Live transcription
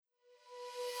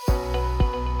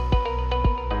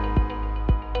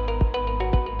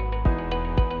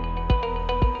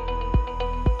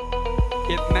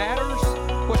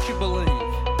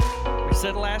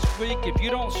said last week, if you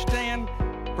don't stand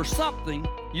for something,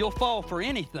 you'll fall for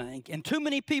anything. And too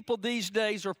many people these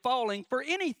days are falling for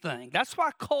anything. That's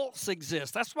why cults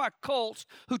exist. That's why cults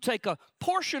who take a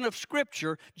portion of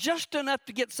Scripture, just enough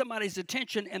to get somebody's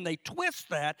attention, and they twist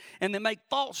that and they make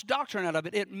false doctrine out of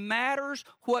it. It matters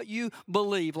what you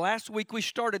believe. Last week we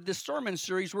started this sermon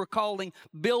series we're calling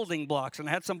Building Blocks. And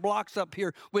I had some blocks up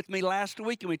here with me last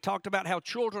week, and we talked about how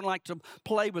children like to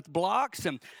play with blocks.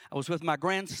 And I was with my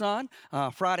grandson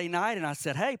Friday night, and I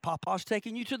said, hey, Papa's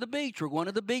taking you to the beach. We're going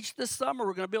to the beach this summer.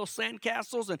 We're going to build sand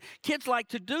castles, and kids like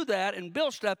to do that and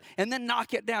build stuff and then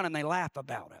knock it down, and they laugh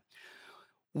about it.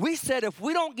 We said if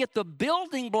we don't get the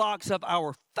building blocks of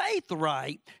our faith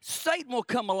right, Satan will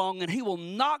come along and he will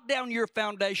knock down your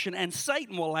foundation, and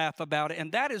Satan will laugh about it.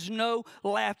 And that is no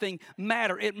laughing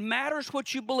matter. It matters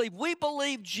what you believe. We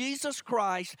believe Jesus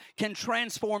Christ can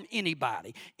transform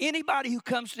anybody. Anybody who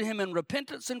comes to him in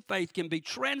repentance and faith can be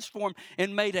transformed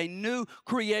and made a new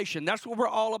creation. That's what we're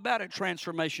all about at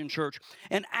Transformation Church.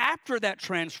 And after that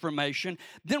transformation,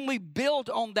 then we build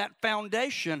on that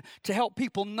foundation to help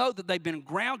people know that they've been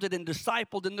grounded and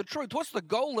discipled in the truth. What's the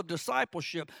goal of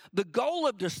discipleship? The goal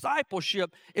of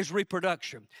discipleship is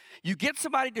reproduction. You get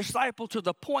somebody discipled to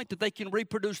the point that they can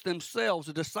reproduce themselves.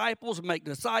 The disciples make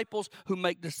disciples who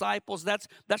make disciples. That's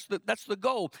the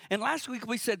goal. And last week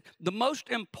we said the most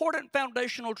important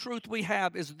foundational truth we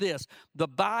have is this: the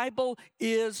Bible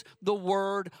is the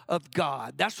Word of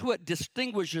God. That's what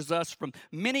distinguishes us from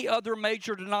many other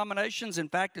major denominations. In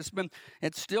fact,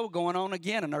 it's still going on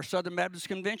again in our Southern Baptist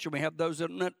Convention. We have those that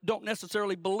don't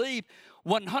necessarily believe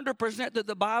 100% that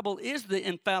the Bible is the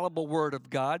infallible Word of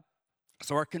God.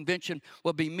 So our convention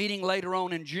will be meeting later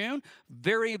on in June.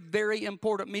 Very, very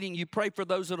important meeting. You pray for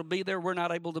those that will be there. We're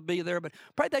not able to be there, but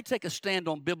pray they take a stand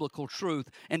on biblical truth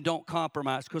and don't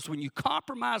compromise. Because when you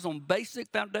compromise on basic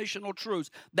foundational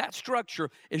truths, that structure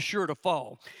is sure to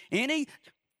fall. Any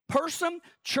person,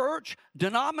 church,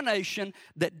 denomination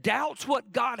that doubts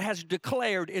what God has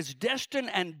declared is destined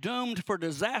and doomed for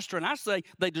disaster. And I say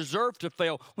they deserve to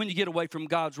fail when you get away from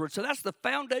God's word. So that's the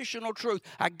foundational truth.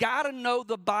 I got to know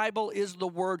the Bible is the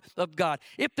Word of God.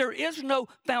 If there is no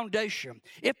foundation,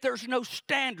 if there's no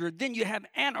standard, then you have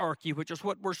anarchy, which is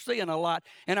what we're seeing a lot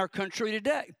in our country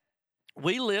today.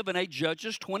 We live in a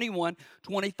Judges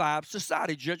 21:25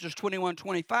 society. Judges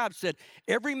 21:25 said,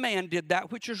 every man did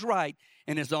that which is right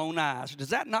in his own eyes. Does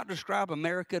that not describe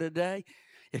America today?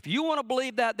 If you want to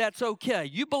believe that, that's okay.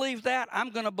 You believe that, I'm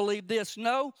going to believe this.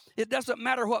 No, it doesn't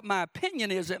matter what my opinion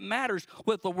is. It matters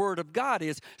what the Word of God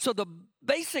is. So the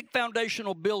basic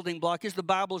foundational building block is the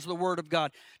Bible is the Word of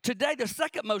God. Today, the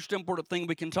second most important thing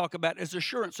we can talk about is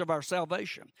assurance of our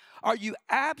salvation. Are you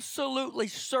absolutely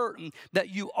certain that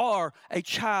you are a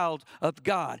child of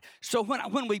God? So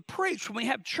when we preach, when we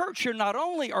have church here, not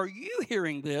only are you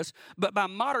hearing this, but by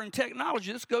modern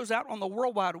technology, this goes out on the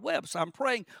World Wide Web. So I'm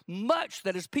praying much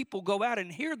that as people go out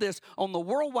and hear this on the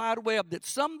World Wide Web, that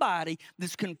somebody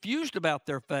that's confused about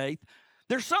their faith,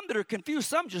 there's some that are confused.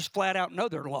 Some just flat out know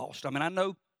they're lost. I mean, I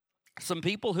know some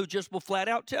people who just will flat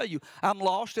out tell you, I'm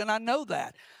lost and I know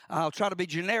that. I'll try to be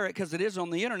generic because it is on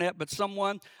the internet, but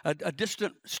someone, a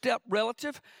distant step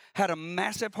relative, had a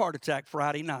massive heart attack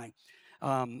Friday night.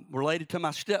 Related to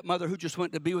my stepmother who just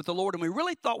went to be with the Lord. And we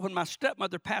really thought when my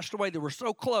stepmother passed away, they were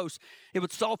so close, it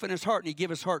would soften his heart and he'd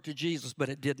give his heart to Jesus, but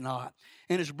it did not.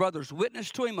 And his brothers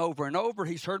witnessed to him over and over.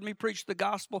 He's heard me preach the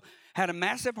gospel, had a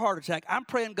massive heart attack. I'm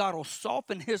praying God will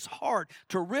soften his heart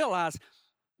to realize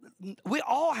we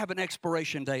all have an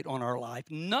expiration date on our life.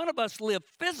 None of us live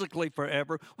physically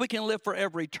forever. We can live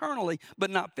forever eternally,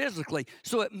 but not physically.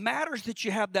 So it matters that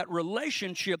you have that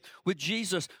relationship with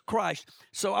Jesus Christ.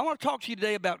 So I want to talk to you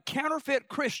today about counterfeit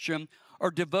Christian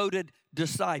or devoted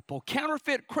disciple.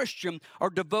 Counterfeit Christian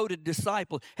or devoted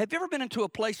disciple. Have you ever been into a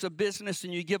place of business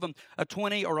and you give them a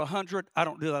 20 or 100? I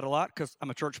don't do that a lot because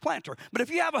I'm a church planter. But if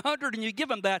you have 100 and you give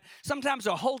them that, sometimes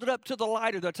they'll hold it up to the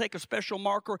light or they'll take a special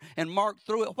marker and mark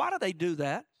through it. Why do they do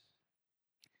that?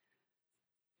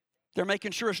 They're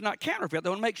making sure it's not counterfeit. They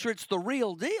want to make sure it's the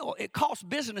real deal. It costs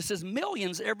businesses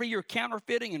millions every year,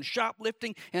 counterfeiting and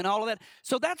shoplifting and all of that.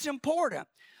 So that's important.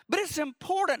 But it's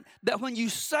important that when you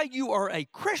say you are a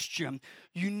Christian,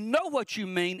 you know what you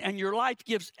mean, and your life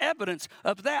gives evidence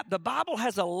of that. The Bible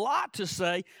has a lot to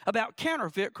say about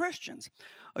counterfeit Christians.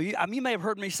 You may have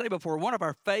heard me say before, one of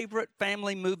our favorite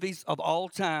family movies of all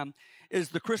time is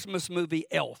the Christmas movie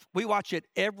Elf. We watch it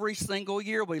every single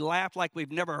year. We laugh like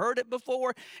we've never heard it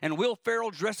before. And Will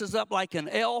Ferrell dresses up like an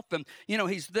elf. And,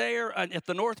 he's there at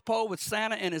the North Pole with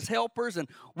Santa and his helpers. And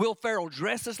Will Ferrell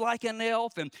dresses like an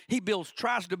elf. And he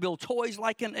tries to build toys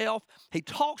like an elf. He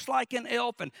talks like an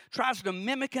elf and tries to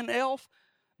mimic an elf.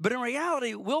 But in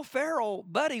reality, Will Ferrell,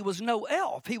 Buddy, was no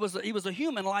elf. He was a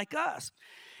human like us.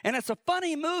 And it's a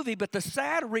funny movie, but the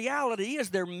sad reality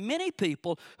is there are many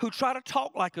people who try to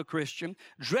talk like a Christian,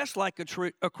 dress like a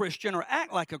Christian, or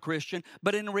act like a Christian,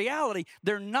 but in reality,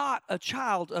 they're not a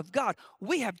child of God.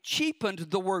 We have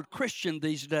cheapened the word Christian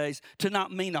these days to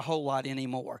not mean a whole lot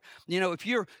anymore. You know, if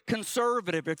you're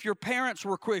conservative, if your parents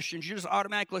were Christians, you just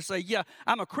automatically say, yeah,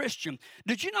 I'm a Christian.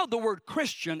 Did you know the word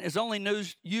Christian is only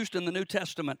used in the New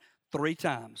Testament 3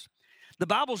 times? The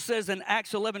Bible says in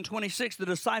Acts 11:26, the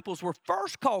disciples were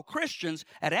first called Christians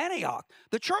at Antioch.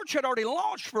 The church had already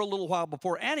launched for a little while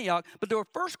before Antioch, but they were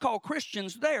first called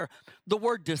Christians there. The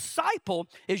word disciple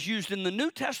is used in the New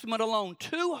Testament alone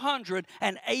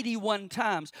 281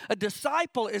 times. A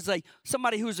disciple is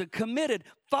somebody who's a committed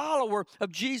follower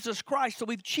of Jesus Christ. So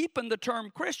we've cheapened the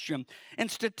term Christian. And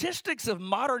statistics of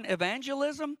modern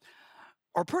evangelism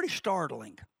are pretty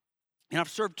startling. And I've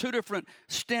served 2 different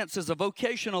stints as a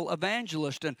vocational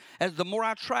evangelist. And as the more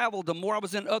I traveled, the more I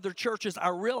was in other churches, I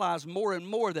realized more and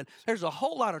more that there's a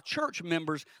whole lot of church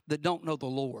members that don't know the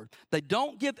Lord. They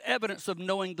don't give evidence of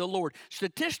knowing the Lord.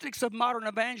 Statistics of modern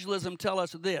evangelism tell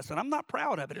us this, and I'm not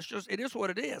proud of it. It is what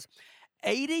it is.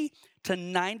 80 to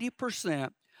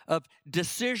 90% of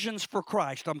decisions for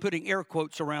Christ, I'm putting air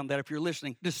quotes around that if you're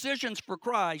listening, decisions for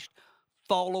Christ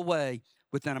fall away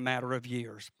within a matter of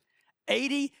years.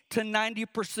 80 to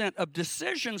 90% of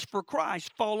decisions for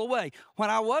Christ fall away.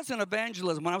 When I was in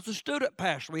evangelism, when I was a student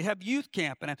pastor, we have youth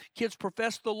camp and kids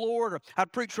profess the Lord, or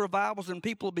I'd preach revivals and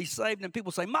people would be saved, and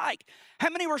people say, Mike,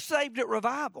 how many were saved at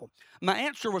revival? My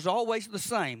answer was always the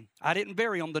same. I didn't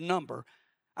vary on the number.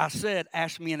 I said,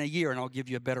 ask me in a year and I'll give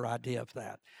you a better idea of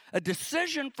that. A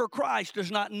decision for Christ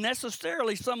is not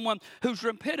necessarily someone who's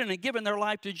repentant and given their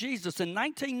life to Jesus. In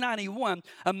 1991,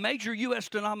 a major U.S.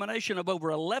 denomination of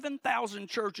over 11,000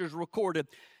 churches recorded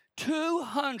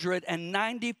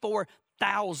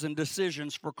 294,000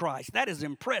 decisions for Christ. That is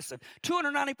impressive.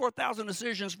 294,000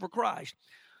 decisions for Christ.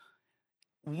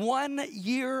 1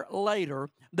 year later,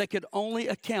 they could only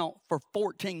account for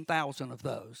 14,000 of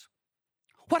those.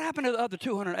 What happened to the other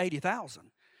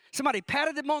 280,000? Somebody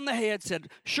patted them on the head,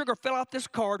 said, "Sugar, fill out this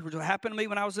card," which happened to me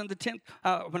when I was when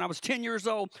I was 10 years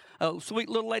old. A sweet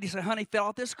little lady said, "Honey, fill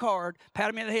out this card,"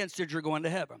 patted me on the head and said, "You're going to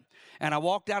heaven." And I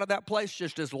walked out of that place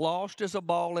just as lost as a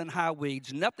ball in high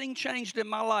weeds. Nothing changed in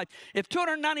my life. If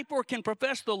 294 can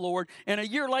profess the Lord, and a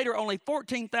year later only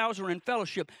 14,000 are in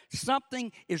fellowship,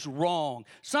 something is wrong.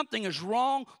 Something is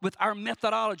wrong with our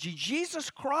methodology. Jesus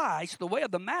Christ, the way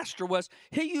of the master was,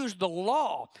 he used the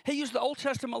law. He used the Old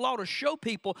Testament law to show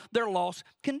people their lost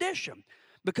condition.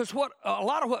 Because a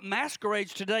lot of what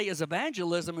masquerades today as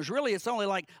evangelism is really, it's only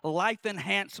like life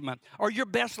enhancement, or your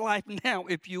best life now,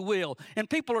 if you will. And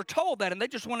people are told that, and they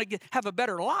just want to have a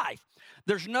better life.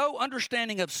 There's no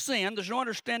understanding of sin. There's no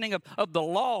understanding of the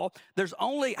law. There's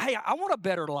only, hey, I want a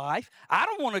better life. I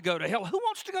don't want to go to hell. Who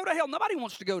wants to go to hell? Nobody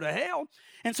wants to go to hell.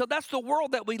 And so that's the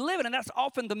world that we live in, and that's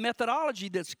often the methodology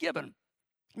that's given.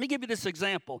 Let me give you this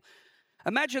example.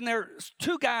 Imagine there's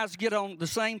 2 guys get on the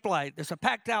same flight. There's a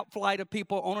packed out flight of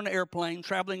people on an airplane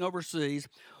traveling overseas.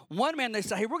 One man, they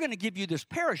say, "Hey, we're going to give you this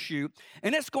parachute,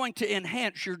 and it's going to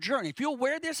enhance your journey. If you'll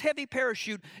wear this heavy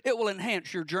parachute, it will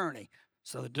enhance your journey."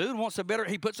 So the dude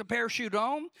he puts a parachute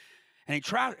on, and he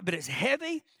tries, but it's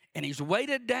heavy, and he's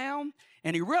weighted down,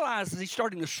 and he realizes he's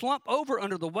starting to slump over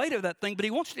under the weight of that thing, but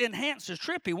he wants to enhance his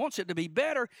trip. He wants it to be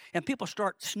better, and people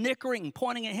start snickering and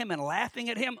pointing at him and laughing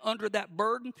at him under that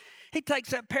burden. He takes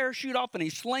that parachute off, and he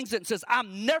slings it and says,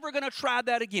 "I'm never going to try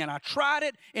that again. I tried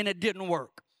it, and it didn't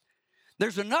work."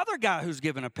 There's another guy who's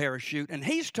given a parachute, and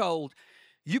he's told,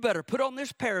 "You better put on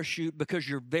this parachute because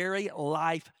your very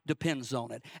life depends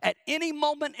on it. At any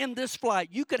moment in this flight,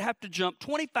 you could have to jump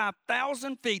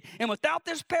 25,000 feet, and without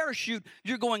this parachute,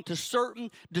 you're going to certain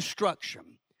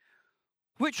destruction."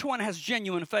 Which one has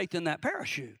genuine faith in that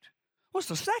parachute? Well, it's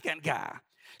the second guy.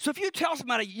 So if you tell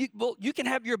somebody, you can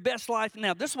have your best life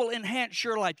now, this will enhance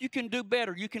your life, you can do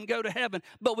better, you can go to heaven,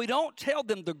 but we don't tell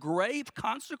them the grave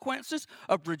consequences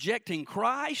of rejecting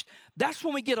Christ, that's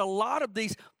when we get a lot of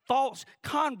these false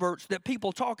converts that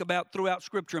people talk about throughout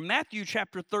Scripture. Matthew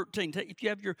chapter 13, if you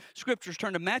have your scriptures,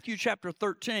 turn to Matthew chapter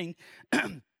 13,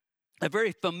 a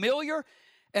very familiar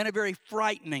and a very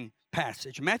frightening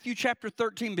passage. Matthew chapter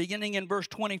 13, beginning in verse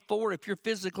 24. If you're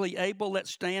physically able,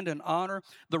 let's stand and honor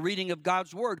the reading of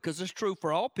God's word, because it's true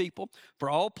for all people, for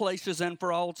all places, and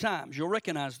for all times. You'll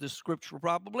recognize this scripture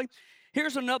probably.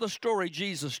 Here's another story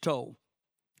Jesus told.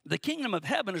 "The kingdom of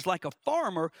heaven is like a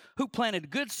farmer who planted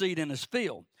good seed in his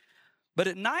field. But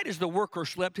at night as the worker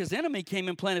slept, his enemy came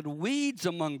and planted weeds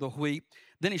among the wheat.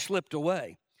 Then he slipped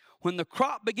away. When the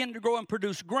crop began to grow and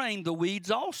produce grain, the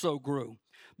weeds also grew.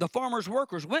 The farmer's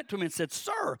workers went to him and said,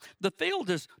 "Sir, the field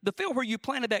where you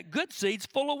planted that good seed's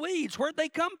full of weeds. Where'd they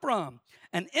come from?"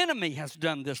 "An enemy has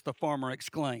done this," the farmer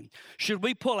exclaimed. "Should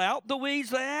we pull out the weeds?"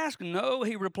 they asked. "No,"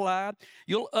 he replied.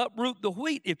 "You'll uproot the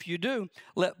wheat if you do.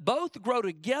 Let both grow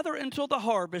together until the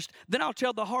harvest. Then I'll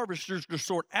tell the harvesters to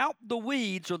sort out the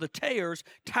weeds or the tares,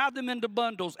 tie them into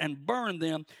bundles, and burn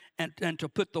them, and to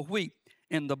put the wheat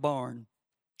in the barn."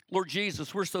 Lord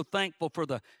Jesus, we're so thankful for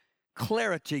the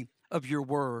clarity of your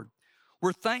word.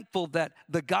 We're thankful that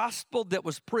the gospel that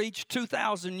was preached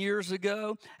 2,000 years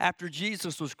ago after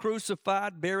Jesus was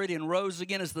crucified, buried, and rose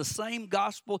again is the same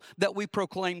gospel that we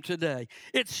proclaim today.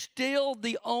 It's still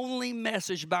the only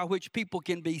message by which people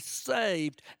can be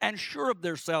saved and sure of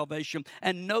their salvation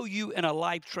and know you in a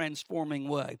life-transforming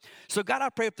way. So God, I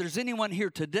pray if there's anyone here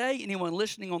today, anyone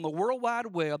listening on the World Wide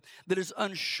Web that is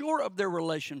unsure of their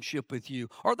relationship with you,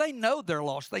 or they know they're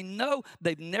lost, they know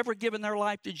they've never given their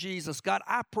life to Jesus, God,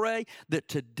 I pray that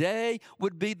today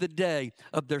would be the day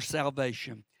of their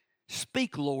salvation.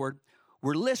 Speak, Lord.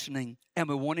 We're listening, and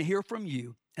we want to hear from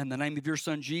you. In the name of your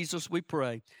Son, Jesus, we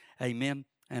pray. Amen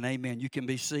and amen. You can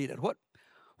be seated. What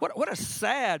a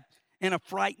sad and a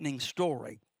frightening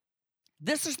story.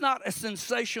 This is not a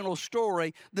sensational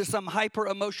story that some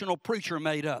hyper-emotional preacher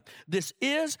made up. This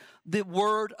is the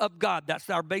Word of God. That's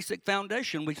our basic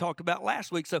foundation we talked about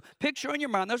last week. So picture in your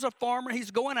mind, there's a farmer.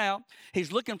 He's going out.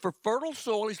 He's looking for fertile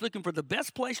soil. He's looking for the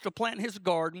best place to plant his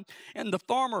garden. And the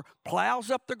farmer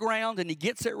plows up the ground, and he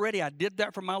gets it ready. I did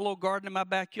that for my little garden in my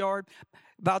backyard.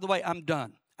 By the way, I'm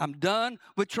done. I'm done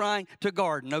with trying to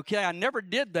garden, okay? I never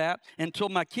did that until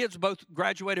my kids both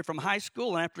graduated from high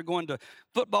school, and after going to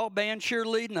football, band,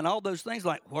 cheerleading, and all those things,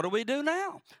 like, what do we do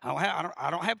now?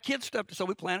 I don't have kid stuff, so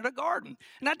we planted a garden.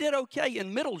 And I did okay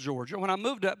in middle Georgia. When I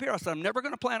moved up here, I said, I'm never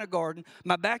going to plant a garden.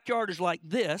 My backyard is like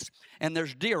this, and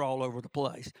there's deer all over the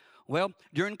place. Well,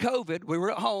 during COVID, we were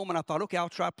at home, and I thought, okay, I'll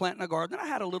try planting a garden. And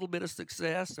I had a little bit of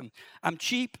success, and I'm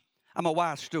cheap. I'm a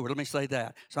wise steward, let me say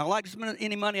that. So I like to spend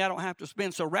any money I don't have to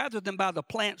spend. So rather than buy the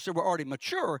plants that were already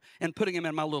mature and putting them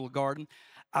in my little garden,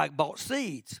 I bought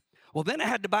seeds. Well, then I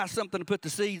had to buy something to put the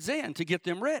seeds in to get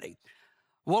them ready.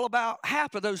 Well, about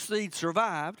half of those seeds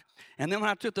survived. And then when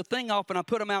I took the thing off and I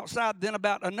put them outside, then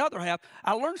about another half,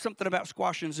 I learned something about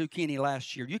squash and zucchini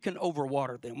last year. You can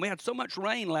overwater them. We had so much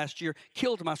rain last year,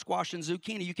 killed my squash and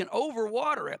zucchini. You can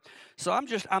overwater it. So I'm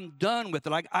done with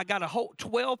it. I got a whole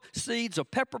 12 seeds of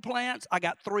pepper plants. I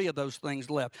got 3 of those things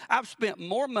left. I've spent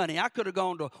more money. I could have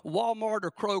gone to Walmart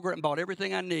or Kroger and bought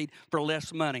everything I need for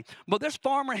less money. But this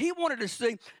farmer, he wanted to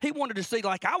see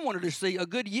like I wanted to see a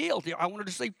good yield. I wanted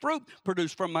to see fruit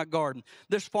produced from my garden.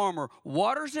 This farmer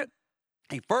waters it.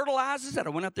 He fertilizes it. I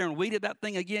went up there and weeded that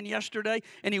thing again yesterday,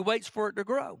 and he waits for it to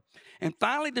grow. And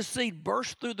finally, the seed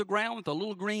bursts through the ground with the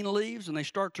little green leaves, and they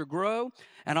start to grow.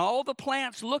 And all the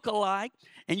plants look alike,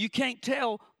 and you can't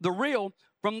tell the real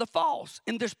from the false.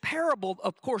 In this parable,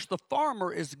 of course, the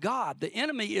farmer is God. The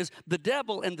enemy is the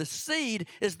devil, and the seed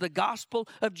is the gospel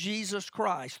of Jesus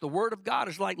Christ. The word of God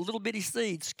is like little bitty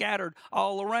seeds scattered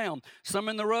all around. Some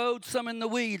in the road, some in the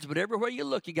weeds, but everywhere you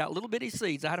look, you got little bitty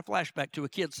seeds. I had a flashback to a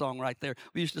kid's song right there.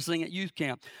 We used to sing at youth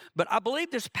camp. But I believe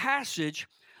this passage,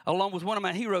 along with one of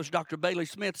my heroes, Dr. Bailey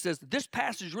Smith, says that this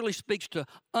passage really speaks to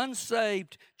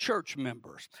unsaved church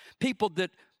members, people that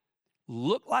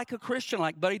look like a Christian,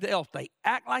 like Buddy the Elf. They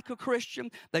act like a Christian.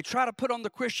 They try to put on the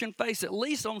Christian face at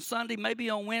least on Sunday, maybe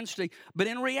on Wednesday. But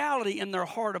in reality, in their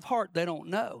heart of heart, they don't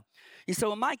know. And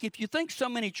so, Mike, if you think so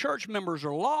many church members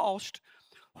are lost,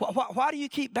 why do you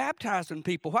keep baptizing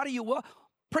people? Why do you...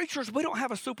 Preachers, we don't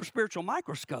have a super spiritual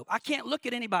microscope. I can't look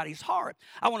at anybody's heart.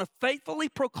 I want to faithfully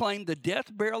proclaim the death,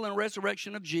 burial, and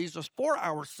resurrection of Jesus for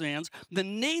our sins, the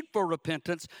need for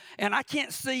repentance, and I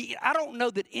don't know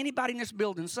that anybody in this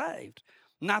building is saved.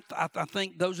 And I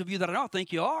think those of you that I know, I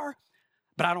think you are,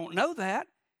 but I don't know that.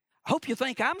 I hope you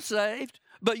think I'm saved,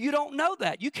 but you don't know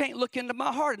that. You can't look into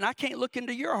my heart, and I can't look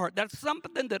into your heart. That's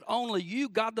something that only you,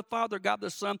 God the Father, God the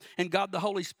Son, and God the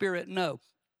Holy Spirit know.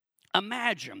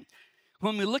 Imagine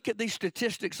when we look at these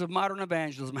statistics of modern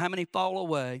evangelism, how many fall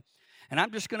away. And I'm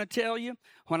just going to tell you,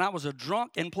 when I was a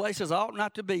drunk in places I ought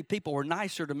not to be, people were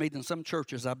nicer to me than some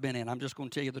churches I've been in. I'm just going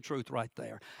to tell you the truth right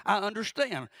there. I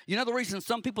understand. You know the reason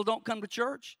some people don't come to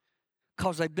church?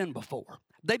 Because they've been before.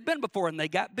 They've been before and they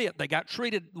got bit. They got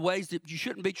treated ways that you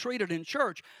shouldn't be treated in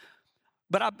church.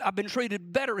 But I've been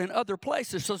treated better in other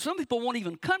places. So some people won't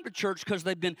even come to church because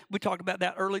we talked about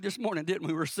that early this morning, didn't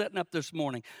we? We were setting up this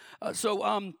morning.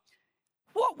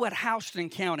 What would Houston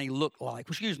County look like?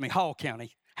 Hall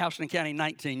County. Houston County,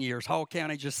 19 years. Hall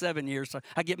County, just 7 years. So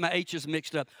I get my H's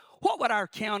mixed up. What would our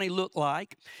county look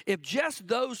like if just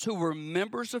those who were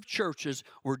members of churches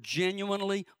were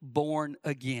genuinely born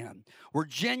again? Were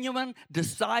genuine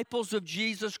disciples of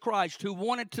Jesus Christ who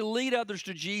wanted to lead others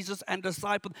to Jesus and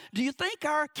disciple. Do you think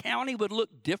our county would look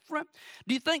different?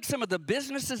 Do you think some of the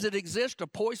businesses that exist to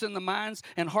poison the minds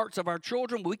and hearts of our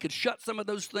children, we could shut some of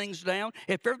those things down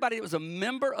if everybody that was a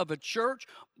member of a church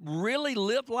really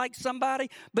lived like somebody?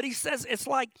 But he says it's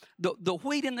like the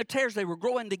wheat and the tares, they were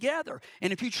growing together.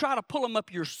 And if you try to pull them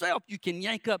up yourself, you can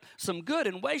yank up some good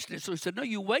and waste it. So he said, no,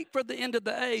 you wait for the end of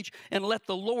the age and let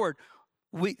the Lord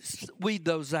weed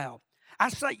those out. I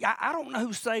say, I don't know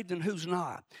who's saved and who's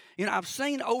not. You know, I've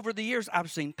seen over the years, I've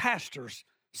seen pastors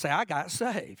say, I got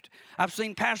saved. I've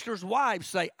seen pastors' wives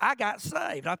say, I got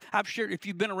saved. I've shared, if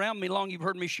you've been around me long, you've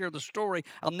heard me share the story.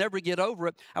 I'll never get over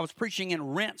it. I was preaching in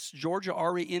Rentz, Georgia,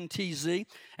 R-E-N-T-Z,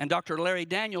 and Dr. Larry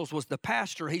Daniels was the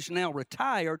pastor. He's now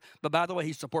retired, but by the way,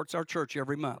 he supports our church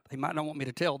every month. He might not want me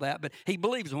to tell that, but he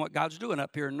believes in what God's doing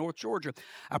up here in North Georgia.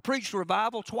 I preached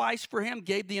revival twice for him,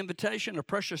 gave the invitation. A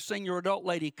precious senior adult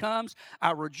lady comes.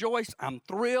 I rejoice. I'm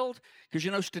thrilled because,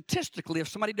 you know, statistically, if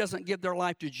somebody doesn't give their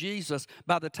life to Jesus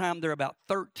by the time they're about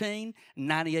 13,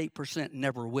 98%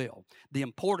 never will. The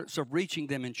importance of reaching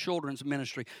them in children's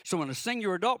ministry. So when a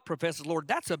senior adult professes, Lord,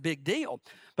 that's a big deal.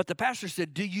 But the pastor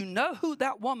said, do you know who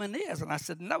that woman is? And I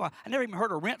said, no, I never even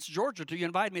heard of Rentz, Georgia, till you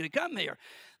invited me to come here.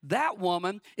 That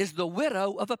woman is the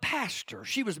widow of a pastor.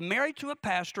 She was married to a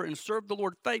pastor and served the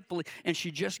Lord faithfully, and she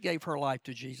just gave her life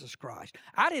to Jesus Christ.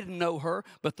 I didn't know her,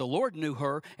 but the Lord knew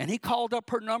her, and he called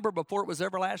up her number before it was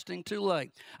everlasting too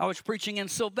late. I was preaching in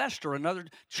Sylvester, another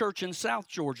church in South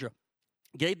Georgia.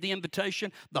 Gave the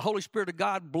invitation. The Holy Spirit of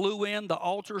God blew in. The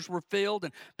altars were filled,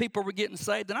 and people were getting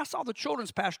saved. And I saw the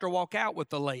children's pastor walk out with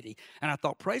the lady. And I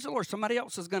thought, praise the Lord, somebody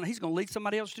else he's going to lead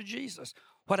somebody else to Jesus.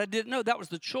 What I didn't know, that was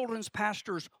the children's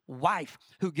pastor's wife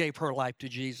who gave her life to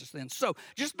Jesus then. So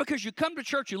just because you come to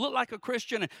church, you look like a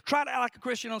Christian and try to act like a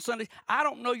Christian on Sundays, I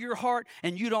don't know your heart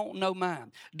and you don't know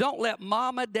mine. Don't let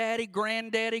mama, daddy,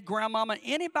 granddaddy, grandmama,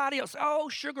 anybody else, oh,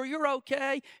 sugar, you're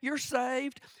okay, you're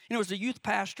saved. You know, as a youth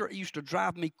pastor, it used to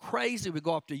drive me crazy. We'd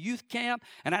go off to youth camp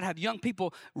and I'd have young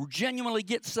people genuinely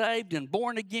get saved and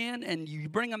born again, and you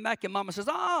bring them back and mama says,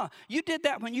 you did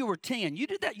that when you were 10. You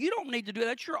did that. You don't need to do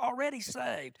that. You're already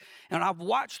saved. And I've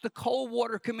watched the cold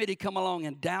water committee come along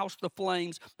and douse the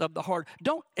flames of the heart.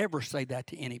 Don't ever say that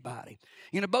to anybody.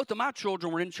 You know, both of my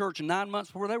children were in church 9 months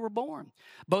before they were born.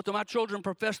 Both of my children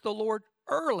professed the Lord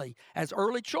early, as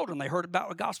early children. They heard about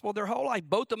the gospel their whole life.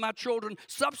 Both of my children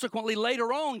subsequently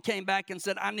later on came back and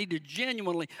said, I need to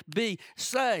genuinely be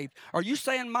saved. Are you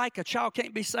saying, Mike, a child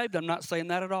can't be saved? I'm not saying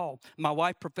that at all. My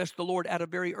wife professed the Lord at a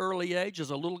very early age. As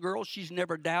a little girl, she's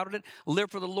never doubted it.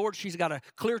 Lived for the Lord. She's got a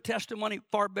clear testimony,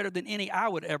 far better than any I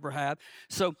would ever have.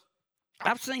 So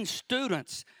I've seen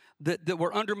students that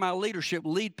were under my leadership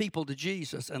lead people to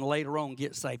Jesus and later on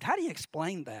get saved. How do you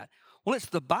explain that? Well, it's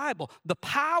the Bible. The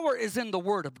power is in the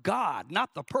Word of God,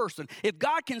 not the person. If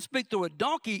God can speak through a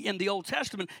donkey in the Old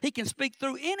Testament, he can speak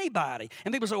through anybody.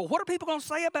 And people say, well, what are people going to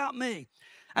say about me?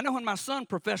 I know when my son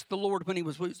professed the Lord when he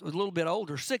was a little bit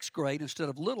older, 6th grade instead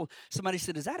of little, somebody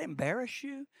said, does that embarrass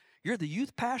you? You're the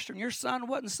youth pastor and your son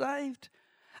wasn't saved?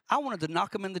 I wanted to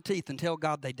knock them in the teeth and tell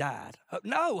God they died.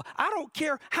 No, I don't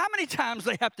care how many times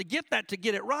they have to get that to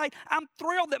get it right. I'm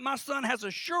thrilled that my son has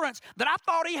assurance that I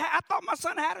thought my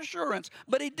son had assurance,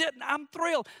 but he didn't. I'm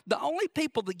thrilled. The only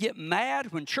people that get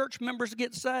mad when church members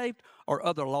get saved are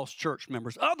other lost church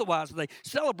members. Otherwise, they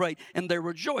celebrate and they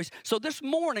rejoice. So this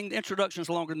morning, the introduction is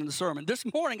longer than the sermon. This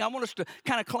morning, I want us to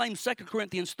kind of claim 2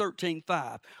 Corinthians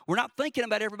 13:5. We're not thinking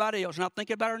about everybody else, not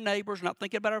thinking about our neighbors, not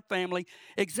thinking about our family.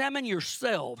 Examine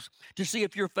yourselves to see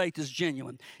if your faith is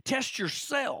genuine. Test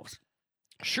yourselves.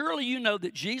 Surely you know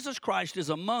that Jesus Christ is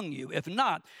among you. If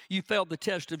not, you failed the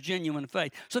test of genuine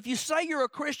faith. So if you say you're a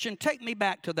Christian, take me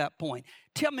back to that point.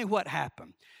 Tell me what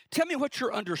happened. Tell me what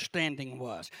your understanding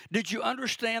was. Did you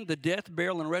understand the death,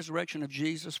 burial, and resurrection of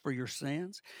Jesus for your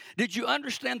sins? Did you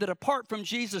understand that apart from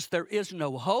Jesus, there is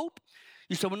no hope?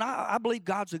 You say, well, I believe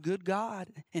God's a good God,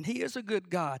 and he is a good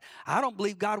God. I don't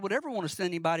believe God would ever want to send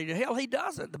anybody to hell. He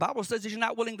doesn't. The Bible says he's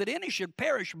not willing that any should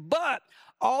perish, but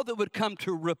all that would come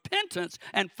to repentance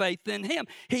and faith in him.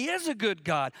 He is a good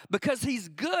God. Because he's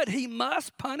good, he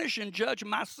must punish and judge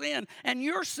my sin and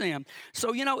your sin.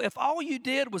 So, if all you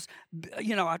did was,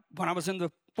 when I was in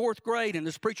the 4th grade, and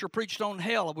this preacher preached on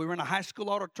hell. We were in a high school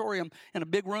auditorium in a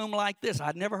big room like this.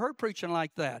 I'd never heard preaching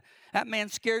like that. That man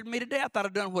scared me to death. I'd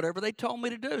have done whatever they told me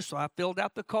to do. So I filled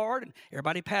out the card, and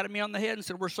everybody patted me on the head and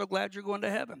said, "We're so glad you're going to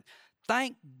heaven."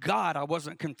 Thank God I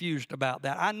wasn't confused about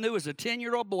that. I knew as a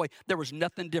 10-year-old boy there was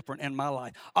nothing different in my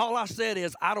life. All I said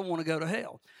is, I don't want to go to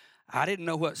hell. I didn't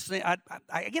know what sin,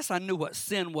 I guess I knew what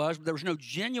sin was, but there was no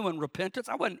genuine repentance.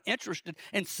 I wasn't interested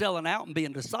in selling out and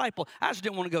being a disciple. I just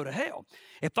didn't want to go to hell.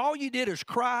 If all you did is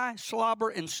cry, slobber,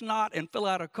 and snot and fill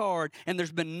out a card, and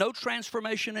there's been no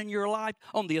transformation in your life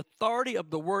on the authority of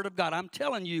the Word of God, I'm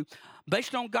telling you,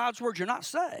 based on God's Word, you're not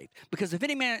saved. Because if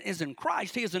any man is in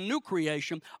Christ, he is a new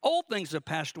creation. Old things have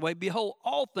passed away. Behold,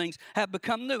 all things have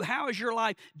become new. How is your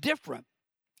life different?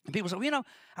 And people say, well,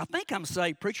 I think I'm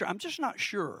saved, preacher. I'm just not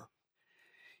sure.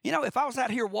 If I was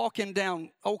out here walking down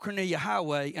Old Cornelia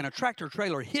Highway and a tractor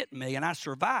trailer hit me and I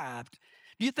survived,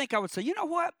 do you think I would say, you know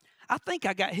what? I think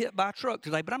I got hit by a truck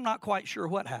today, but I'm not quite sure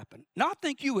what happened. No, I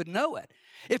think you would know it.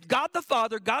 If God the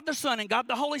Father, God the Son, and God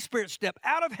the Holy Spirit step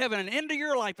out of heaven and into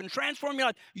your life and transform your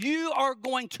life, you are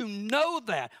going to know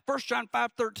that. 1 John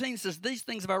 5:13 says, these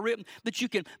things have I written that you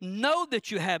can know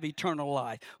that you have eternal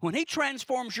life. When he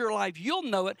transforms your life, you'll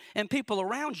know it, and people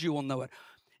around you will know it.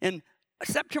 And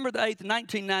September the 8th,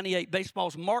 1998,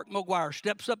 baseball's Mark McGwire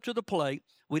steps up to the plate.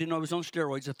 We didn't know he was on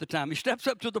steroids at the time. He steps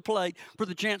up to the plate for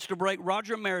the chance to break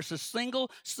Roger Maris's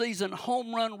single-season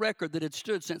home run record that had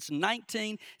stood since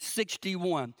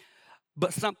 1961.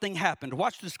 But something happened.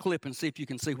 Watch this clip and see if you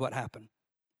can see what happened.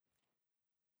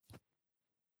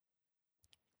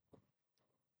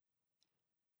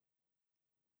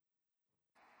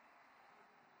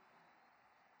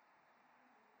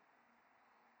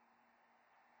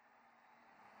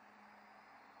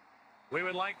 We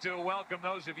would like to welcome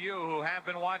those of you who have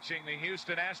been watching the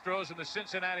Houston Astros and the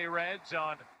Cincinnati Reds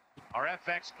on our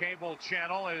FX cable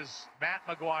channel as Matt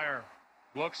McGwire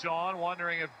looks on,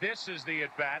 wondering if this is the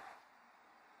at-bat.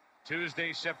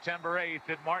 Tuesday, September 8th,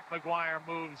 and Mark McGwire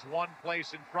moves one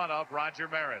place in front of Roger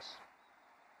Maris.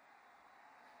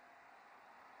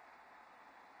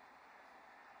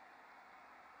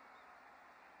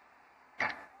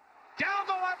 Down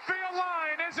the left field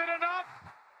line, is it enough?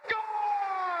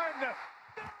 Gone!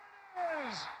 There it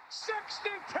is!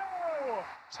 62!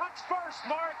 Touch first,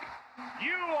 Mark.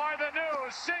 You are the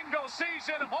new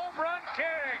single-season home run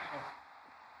king.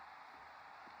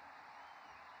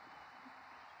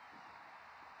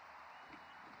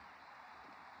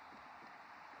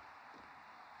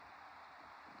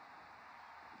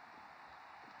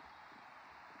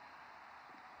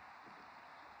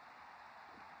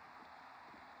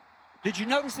 Did you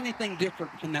notice anything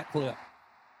different in that clip?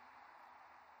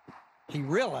 He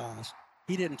realized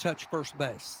he didn't touch first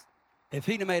base. If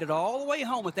he'd have made it all the way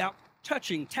home without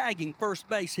tagging first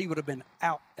base, he would have been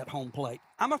out at home plate.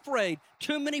 I'm afraid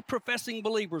too many professing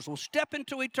believers will step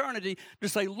into eternity to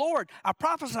say, Lord, I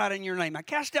prophesied in your name. I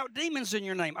cast out demons in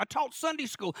your name. I taught Sunday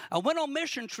school. I went on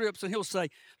mission trips. And he'll say,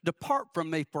 depart from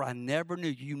me, for I never knew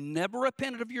you. You never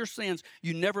repented of your sins.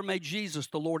 You never made Jesus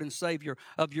the Lord and Savior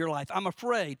of your life. I'm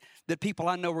afraid that people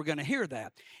I know are going to hear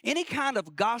that. Any kind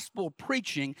of gospel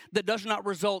preaching that does not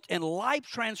result in life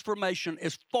transformation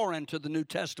is foreign to the New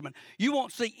Testament. You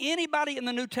won't see anybody in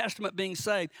the New Testament being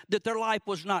saved that their life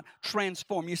was not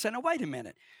transformed. You say, now, wait a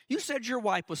minute. You said your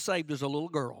wife was saved as a little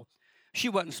girl. She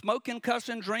wasn't smoking,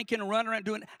 cussing, drinking, running around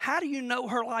doing it. How do you know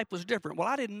her life was different? Well,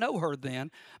 I didn't know her then,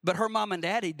 but her mom and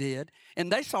daddy did, and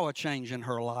they saw a change in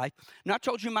her life. And I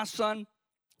told you my son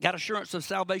got assurance of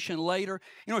salvation later.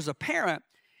 As a parent,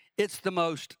 it's the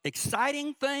most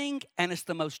exciting thing and it's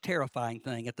the most terrifying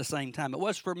thing at the same time. It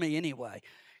was for me anyway.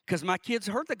 Because my kids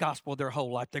heard the gospel their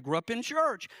whole life. They grew up in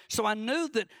church. So I knew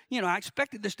that, I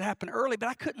expected this to happen early, but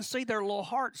I couldn't see their little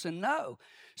hearts and know.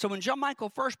 So when John Michael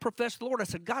first professed the Lord, I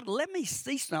said, God, let me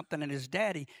see something in his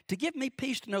daddy to give me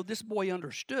peace to know this boy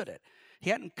understood it.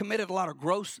 He hadn't committed a lot of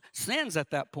gross sins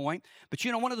at that point. But,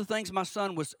 one of the things my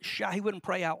son was shy, he wouldn't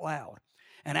pray out loud.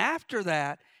 And after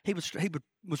that, he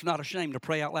was not ashamed to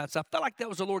pray out loud. So I felt like that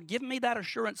was the Lord giving me that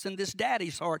assurance in this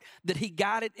daddy's heart that he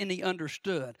got it and he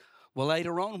understood. Well,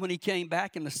 later on, when he came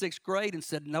back in the 6th grade and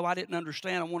said, no, I didn't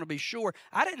understand, I want to be sure,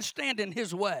 I didn't stand in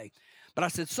his way. But I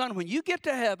said, son, when you get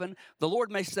to heaven, the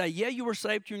Lord may say, yeah, you were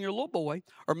saved when you were a little boy,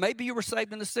 or maybe you were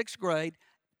saved in the 6th grade.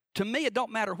 To me, it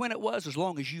don't matter when it was, as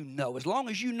long as you know. As long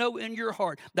as you know in your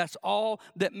heart, that's all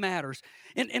that matters.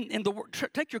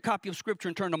 Take your copy of Scripture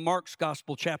and turn to Mark's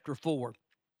Gospel, chapter 4.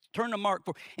 Turn to Mark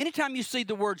 4. Anytime you see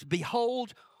the words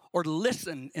behold or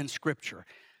listen in Scripture,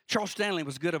 Charles Stanley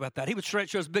was good about that. He would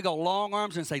stretch those big old long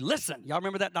arms and say, listen. Y'all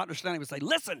remember that? Dr. Stanley would say,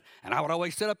 listen. And I would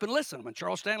always sit up and listen. When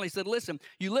Charles Stanley said, listen,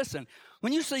 you listen.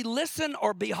 When you see listen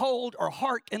or behold or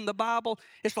hark in the Bible,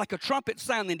 it's like a trumpet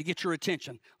sounding to get your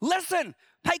attention. Listen.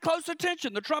 Pay close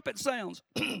attention. The trumpet sounds.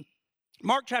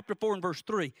 Mark chapter 4 and verse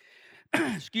 3.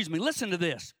 Excuse me. Listen to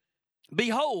this.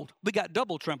 Behold, we got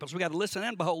double trumpets. We got to listen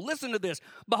and behold. Listen to this.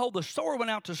 Behold, the sower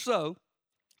went out to sow.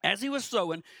 As he was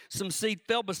sowing, some seed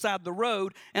fell beside the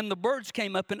road, and the birds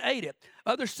came up and ate it.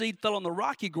 Other seed fell on the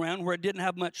rocky ground where it didn't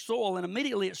have much soil, and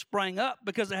immediately it sprang up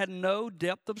because it had no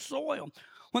depth of soil.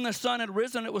 When the sun had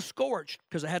risen, it was scorched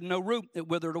because it had no root. It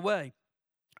withered away.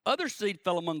 Other seed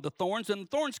fell among the thorns, and the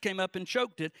thorns came up and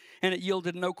choked it, and it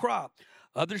yielded no crop.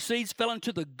 Other seeds fell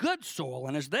into the good soil,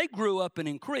 and as they grew up and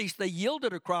increased, they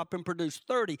yielded a crop and produced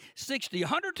 30, 60,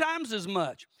 100 times as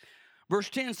much. Verse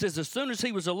 10 says, as soon as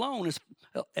he was alone,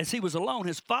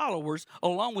 his followers,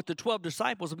 along with the 12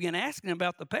 disciples, began asking him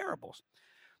about the parables.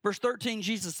 Verse 13,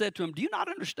 Jesus said to him, do you not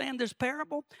understand this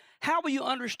parable? How will you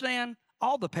understand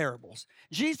all the parables?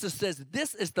 Jesus says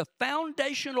this is the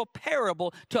foundational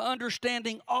parable to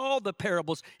understanding all the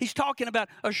parables. He's talking about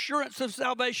assurance of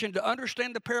salvation. To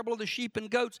understand the parable of the sheep and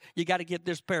goats, you got to get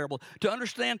this parable. To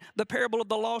understand the parable of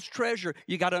the lost treasure,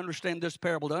 you got to understand this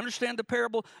parable. To understand the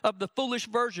parable of the foolish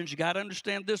virgins, you got to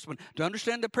understand this one. To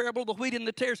understand the parable of the wheat and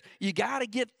the tares, you got to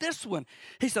get this one.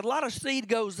 He said a lot of seed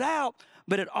goes out,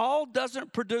 but it all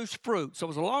doesn't produce fruit. So it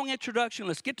was a long introduction.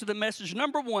 Let's get to the message.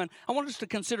 Number one, I want us to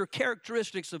consider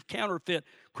characteristics of counterfeit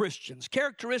Christians.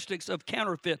 Characteristics of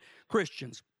counterfeit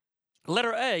Christians.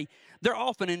 Letter A, they're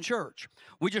often in church.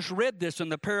 We just read this in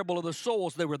the parable of the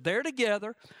soils. They were there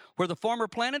together where the farmer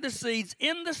planted the seeds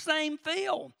in the same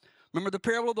field. Remember the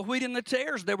parable of the wheat and the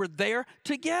tares? They were there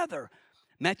together.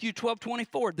 Matthew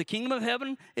 12:24, the kingdom of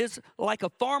heaven is like a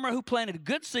farmer who planted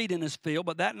good seed in his field,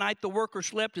 but that night the worker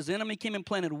slept, his enemy came and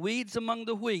planted weeds among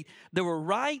the wheat. They were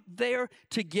right there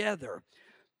together.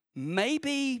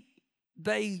 Maybe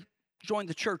they joined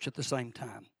the church at the same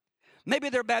time. Maybe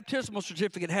their baptismal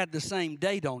certificate had the same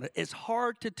date on it. It's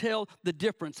hard to tell the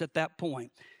difference at that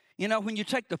point. You know, when you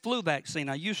take the flu vaccine,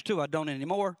 I used to, I don't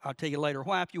anymore. I'll tell you later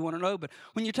why if you want to know. But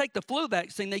when you take the flu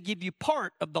vaccine, they give you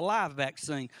part of the live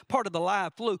vaccine, part of the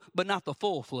live flu, but not the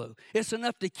full flu. It's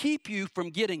enough to keep you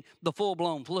from getting the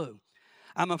full-blown flu.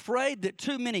 I'm afraid that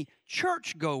too many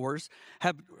churchgoers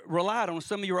have relied on,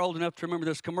 some of you are old enough to remember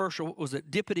this commercial, was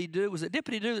it Dippity-Doo? Was it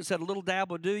Dippity-Doo that said a little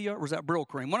dab will do you, or was that Brill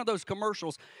Cream? One of those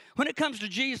commercials. When it comes to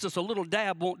Jesus, a little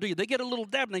dab won't do you. They get a little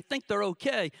dab and they think they're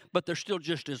okay, but they're still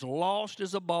just as lost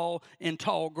as a ball in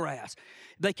tall grass.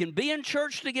 They can be in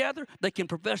church together, they can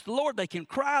profess the Lord, they can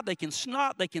cry, they can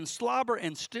snot, they can slobber,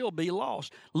 and still be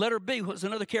lost. Letter B was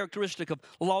another characteristic of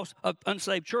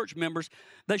unsaved church members.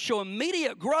 They show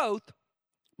immediate growth,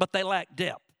 but they lack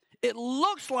depth. It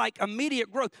looks like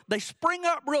immediate growth. They spring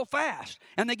up real fast,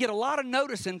 and they get a lot of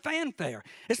notice and fanfare.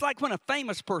 It's like when a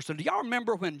famous person, do y'all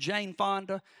remember when Jane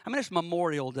Fonda, I mean, it's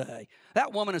Memorial Day.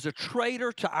 That woman is a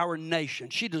traitor to our nation.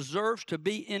 She deserves to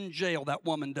be in jail, that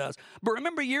woman does. But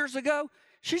remember years ago,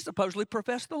 she supposedly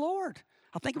professed the Lord.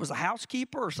 I think it was a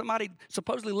housekeeper or somebody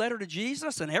supposedly led her to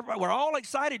Jesus, and everybody, we're all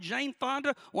excited. Jane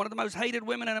Fonda, one of the most hated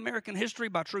women in American history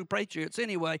by true patriots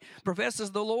anyway,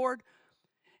 professes the Lord.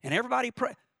 And everybody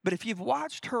pray. But if you've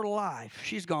watched her life,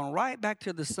 she's gone right back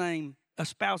to the same,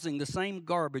 espousing the same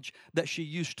garbage that she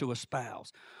used to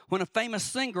espouse. When a famous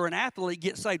singer and athlete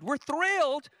gets saved, we're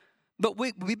thrilled, but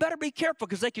we better be careful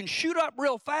because they can shoot up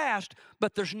real fast,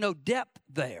 but there's no depth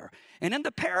there. And in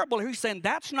the parable, he's saying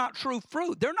that's not true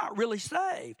fruit. They're not really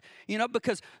saved, you know,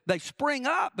 because they spring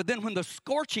up, but then when the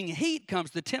scorching heat comes,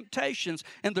 the temptations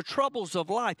and the troubles of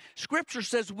life, Scripture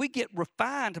says we get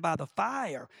refined by the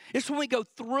fire. It's when we go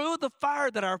through the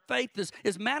fire that our faith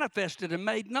is manifested and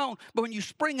made known. But when you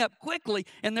spring up quickly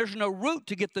and there's no root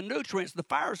to get the nutrients, the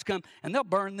fires come and they'll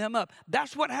burn them up.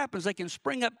 That's what happens. They can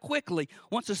spring up quickly.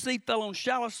 Once a seed fell on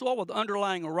shallow soil with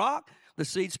underlying rock, the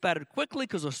seed sprouted quickly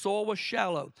because the soil was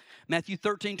shallow. Matthew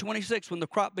 13:26, when the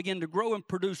crop began to grow and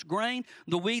produce grain,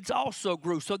 the weeds also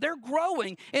grew. So they're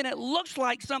growing, and it looks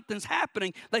like something's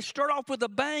happening. They start off with a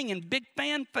bang and big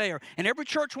fanfare, and every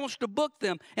church wants to book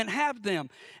them and have them.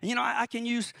 And, you know, I can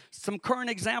use some current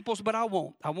examples, but I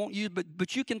won't. I won't use,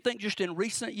 but you can think just in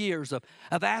recent years of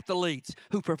athletes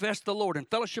who profess the Lord, and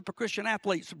Fellowship of Christian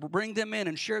Athletes bring them in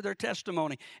and share their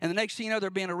testimony, and the next thing you know,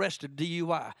 they're being arrested,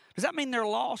 DUI. Does that mean they're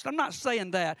lost? I'm not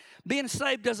saying that. Being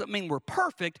saved doesn't mean we're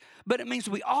perfect, but it means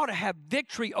we ought to have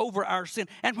victory over our sin.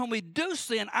 And when we do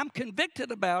sin, I'm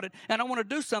convicted about it, and I want to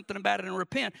do something about it and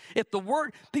repent. If the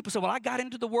Word, people say, well, I got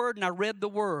into the Word and I read the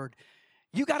Word.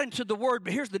 You got into the Word,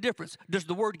 but here's the difference. Does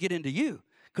the Word get into you?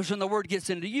 Because when the word gets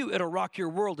into you, it'll rock your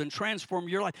world and transform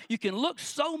your life. You can look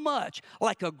so much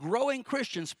like a growing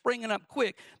Christian springing up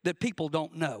quick that people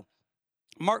don't know.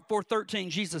 Mark 4:13,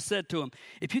 Jesus said to him,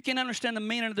 if you can understand the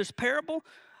meaning of this parable,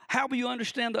 how will you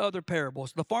understand the other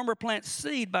parables? The farmer plants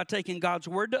seed by taking God's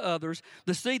word to others.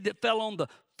 The seed that fell on the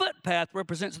footpath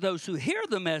represents those who hear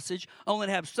the message, only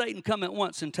to have Satan come at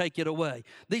once and take it away.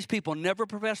 These people never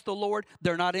profess the Lord.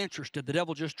 They're not interested. The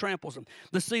devil just tramples them.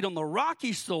 The seed on the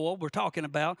rocky soil we're talking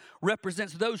about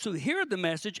represents those who hear the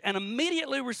message and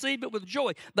immediately receive it with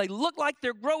joy. They look like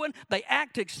they're growing. They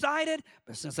act excited,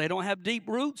 but since they don't have deep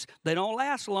roots, they don't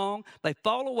last long. They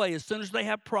fall away as soon as they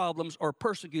have problems or are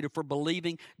persecuted for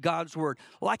believing God's word.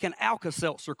 Like an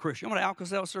Alka-Seltzer Christian. You know what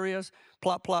Alka-Seltzer is?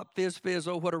 Plop, plop, fizz, fizz.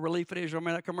 Oh, what a relief it is.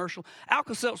 Remember that commercial?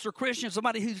 Alka-Seltzer Christian,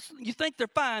 somebody who you think they're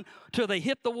fine till they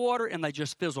hit the water and they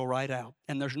just fizzle right out.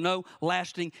 And there's no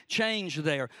lasting change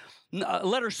there.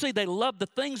 Letter C, they love the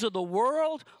things of the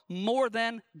world more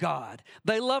than God.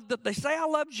 They say, I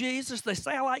love Jesus. They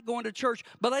say, I like going to church.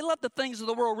 But they love the things of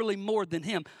the world really more than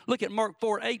him. Look at Mark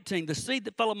 4:18. The seed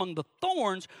that fell among the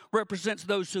thorns represents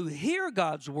those who hear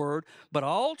God's word, but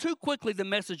all too quickly the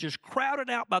message is crowded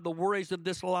out by the worries of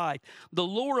this life, the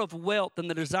lure of wealth and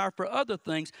the desire for other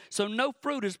things, so no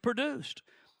fruit is produced.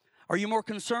 Are you more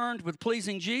concerned with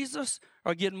pleasing Jesus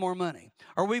or getting more money?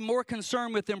 Are we more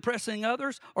concerned with impressing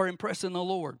others or impressing the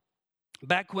Lord?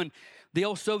 Back when the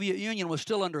old Soviet Union was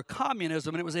still under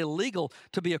communism and it was illegal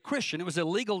to be a Christian, it was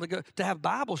illegal to have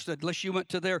Bible study unless you went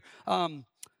to their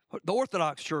the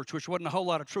Orthodox Church, which wasn't a whole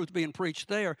lot of truth being preached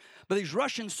there. But these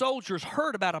Russian soldiers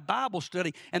heard about a Bible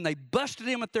study, and they busted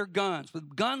in with their guns,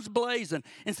 with guns blazing,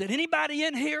 and said, anybody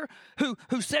in here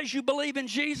who says you believe in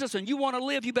Jesus and you want to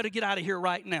live, you better get out of here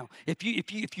right now. If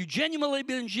you genuinely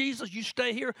believe in Jesus, you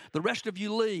stay here. The rest of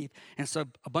you leave. And so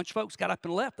a bunch of folks got up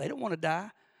and left. They didn't want to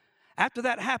die. After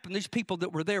that happened, these people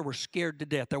that were there were scared to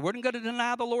death. They weren't going to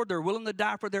deny the Lord. They were willing to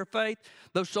die for their faith.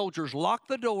 Those soldiers locked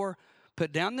the door,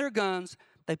 put down their guns.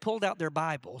 They pulled out their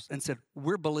Bibles and said,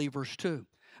 we're believers too,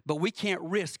 but we can't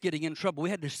risk getting in trouble. We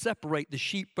had to separate the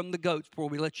sheep from the goats before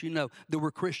we let you know that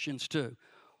we're Christians too.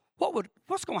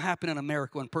 What's going to happen in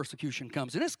America when persecution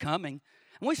comes? And it's coming.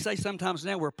 And we say sometimes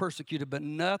now we're persecuted, but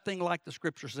nothing like the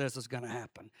Scripture says is going to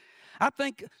happen. I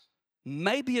think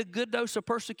maybe a good dose of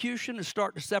persecution is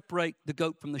starting to separate the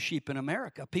goat from the sheep in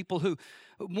America. People who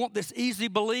want this easy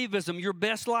believism, your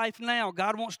best life now.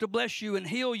 God wants to bless you and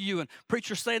heal you. And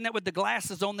preachers saying that with the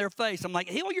glasses on their face. I'm like,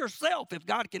 heal yourself if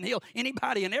God can heal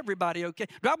anybody and everybody, okay?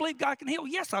 Do I believe God can heal?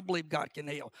 Yes, I believe God can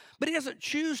heal. But he doesn't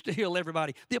choose to heal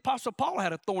everybody. The Apostle Paul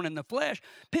had a thorn in the flesh.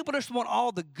 People just want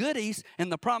all the goodies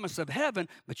and the promise of heaven.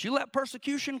 But you let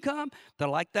persecution come, they're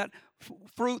like that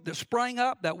fruit that sprang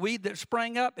up, that weed that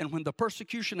sprang up, and when the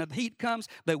persecution of the heat comes,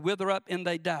 they wither up and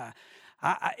they die.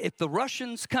 If the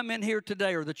Russians come in here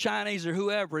today or the Chinese or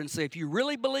whoever and say, if you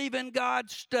really believe in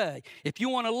God, stay. If you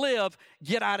want to live,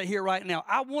 get out of here right now.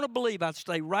 I want to believe I'd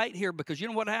stay right here because you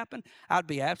know what happened? I'd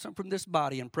be absent from this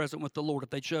body and present with the Lord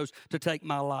if they chose to take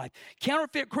my life.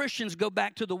 Counterfeit Christians go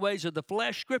back to the ways of the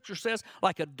flesh. Scripture says,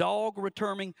 like a dog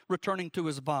returning to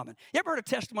his vomit. You ever heard a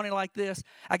testimony like this?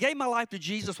 I gave my life to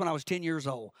Jesus when I was 10 years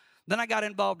old. Then I got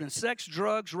involved in sex,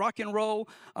 drugs, rock and roll,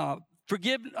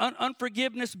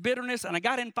 unforgiveness, bitterness, and I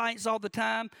got in fights all the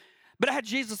time. But I had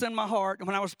Jesus in my heart, and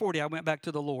when I was 40, I went back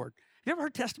to the Lord. Have you ever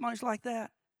heard testimonies like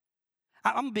that?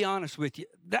 I'm going to be honest with you.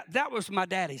 That was my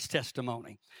daddy's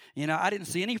testimony. You know, I didn't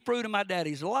see any fruit in my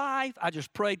daddy's life. I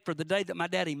just prayed for the day that my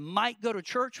daddy might go to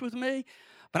church with me.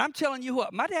 But I'm telling you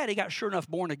what, my daddy got sure enough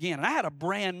born again, and I had a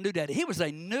brand new daddy. He was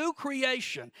a new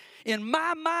creation. In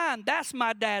my mind, that's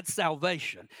my dad's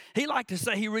salvation. He liked to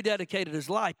say he rededicated his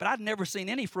life, but I'd never seen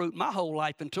any fruit my whole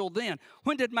life until then.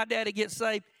 When did my daddy get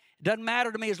saved? It doesn't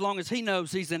matter to me as long as he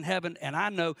knows he's in heaven, and I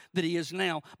know that he is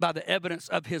now by the evidence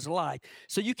of his life.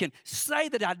 So you can say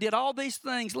that I did all these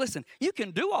things. Listen, you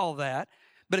can do all that,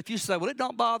 but if you say, well, it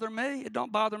don't bother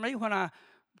me when I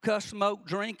cuss, smoke,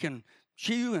 drink, and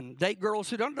chew and date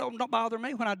girls who don't bother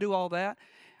me when I do all that.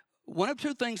 One of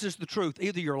two things is the truth.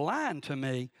 Either you're lying to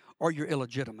me or you're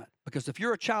illegitimate. Because if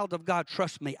you're a child of God,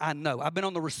 trust me, I know. I've been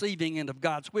on the receiving end of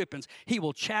God's whippings. He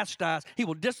will chastise, he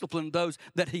will discipline those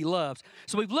that he loves.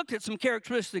 So we've looked at some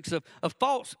characteristics of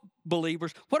false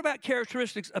believers. What about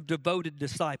characteristics of devoted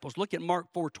disciples? Look at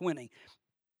Mark 4:20.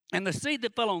 And the seed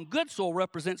that fell on good soil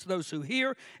represents those who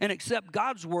hear and accept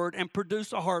God's word and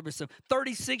produce a harvest of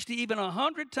 30, 60, even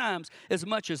 100 times as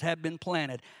much as have been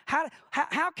planted.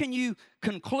 How can you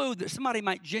conclude that somebody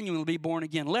might genuinely be born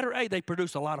again? Letter A, they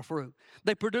produce a lot of fruit.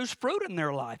 They produce fruit in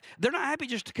their life. They're not happy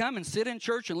just to come and sit in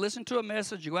church and listen to a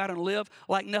message, you go out and live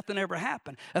like nothing ever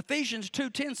happened. Ephesians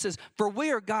 2:10 says, for we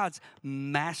are God's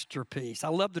masterpiece. I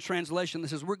love the translation that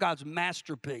says we're God's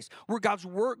masterpiece. We're God's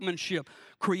workmanship,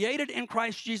 created in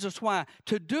Christ Jesus. Why?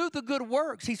 To do the good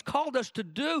works. He's called us to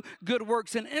do good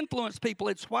works and influence people.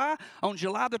 It's why on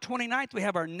July the 29th, we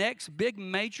have our next big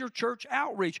major church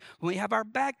outreach. We have our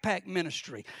backpack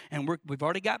ministry. And we've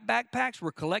already got backpacks.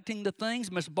 We're collecting the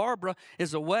things. Miss Barbara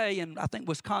is away, and I think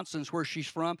Wisconsin's where she's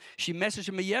from. She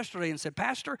messaged me yesterday and said,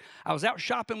 Pastor, I was out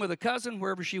shopping with a cousin,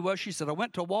 wherever she was. She said, I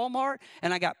went to Walmart,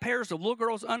 and I got pairs of little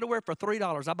girls' underwear for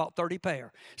 $3. I bought 30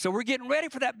 pair. So we're getting ready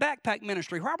for that backpack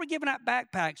ministry. Why are we giving out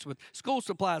backpacks with school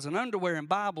supplies and underwear and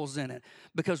Bibles in it?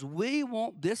 Because we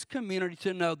want this community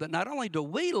to know that not only do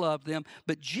we love them,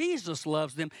 but Jesus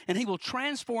loves them, and he will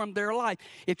transform their life.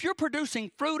 If you're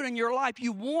producing fruit in your life,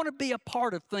 you want to be a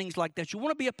part of things like that. You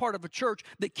want to be a part of a church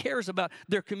that cares about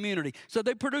their community. So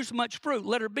they produce much fruit.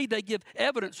 Letter B, they give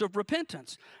evidence of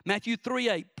repentance. Matthew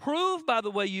 3:8, prove by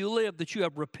the way you live that you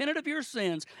have repented of your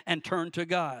sins and turned to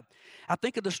God. I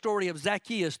think of the story of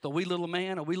Zacchaeus, the wee little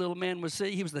man. A wee little man was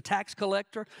he was the tax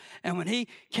collector. And when he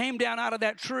came down out of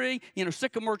that tree,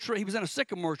 sycamore tree, he was in a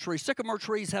sycamore tree. Sycamore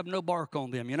trees have no bark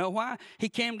on them. You know why? He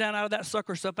came down out of that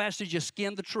sucker so fast he just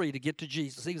skinned the tree to get to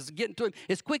Jesus. He was getting to him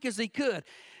as quick as he could.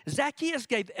 Zacchaeus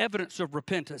gave evidence of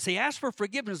repentance. He asked for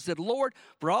forgiveness, said, Lord,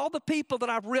 for all the people that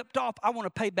I've ripped off, I want to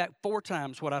pay back 4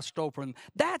 times what I stole from them.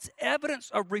 That's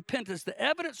evidence of repentance. The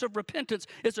evidence of repentance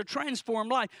is a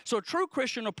transformed life. So a true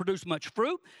Christian will produce much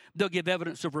fruit. They'll give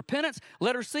evidence of repentance.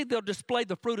 Letter C, they'll display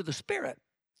the fruit of the Spirit.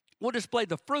 We'll display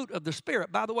the fruit of the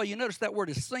Spirit. By the way, you notice that word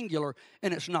is singular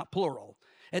and it's not plural.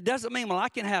 It doesn't mean, well, I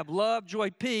can have love, joy,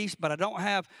 peace, but I don't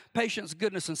have patience,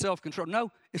 goodness, and self-control.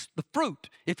 No, it's the fruit.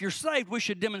 If you're saved, we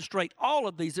should demonstrate all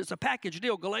of these. It's a package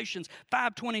deal, Galatians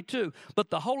 5:22. But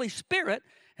the Holy Spirit,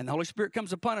 and the Holy Spirit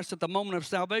comes upon us at the moment of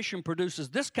salvation, produces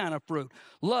this kind of fruit: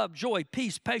 love, joy,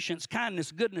 peace, patience,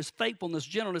 kindness, goodness, faithfulness,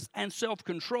 gentleness, and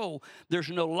self-control. There's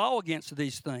no law against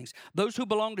these things. Those who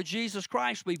belong to Jesus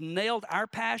Christ, we've nailed our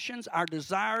passions, our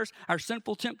desires, our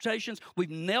sinful temptations. We've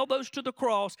nailed those to the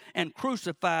cross and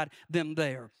crucified them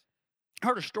there. I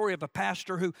heard a story of a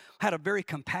pastor who had a very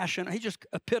compassionate, he just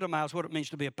epitomized what it means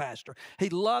to be a pastor. He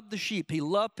loved the sheep. He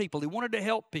loved people. He wanted to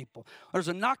help people. There's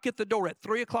a knock at the door at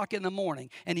 3 o'clock in the morning,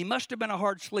 and he must have been a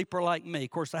hard sleeper like me. Of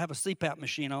course, I have a CPAP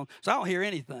machine on, so I don't hear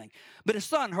anything. But his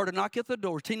son heard a knock at the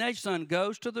door. His teenage son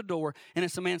goes to the door, and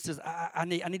it's a man says, I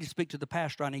need to speak to the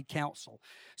pastor. I need counsel.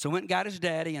 So went and got his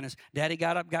daddy, and his daddy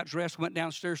got up, got dressed, went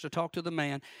downstairs to talk to the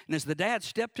man. And as the dad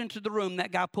stepped into the room,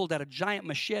 that guy pulled out a giant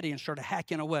machete and started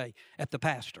hacking away at the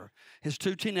pastor. His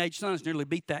 2 teenage sons nearly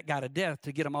beat that guy to death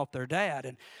to get him off their dad.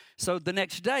 And so the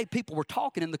next day, people were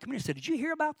talking in the community. Said, did you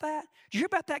hear about that? Did you hear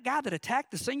about that guy that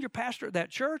attacked the senior pastor at that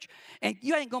church? And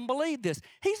you ain't going to believe this.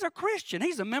 He's a Christian.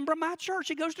 He's a member of my church.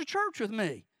 He goes to church with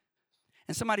me.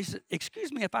 And somebody said,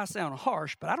 excuse me if I sound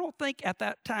harsh, but I don't think at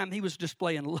that time he was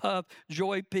displaying love,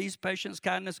 joy, peace, patience,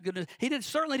 kindness, goodness. He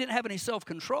certainly didn't have any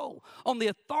self-control. On the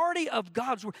authority of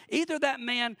God's word, either that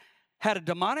man had a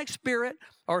demonic spirit,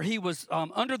 or he was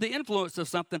under the influence of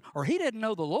something, or he didn't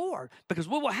know the Lord. Because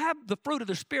we will have the fruit of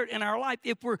the Spirit in our life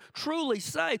if we're truly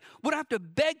saved. We don't have to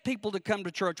beg people to come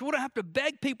to church. We don't have to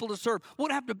beg people to serve. We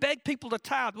don't have to beg people to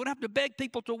tithe. We don't have to beg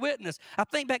people to witness. I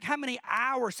think back, how many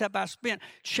hours have I spent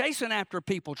chasing after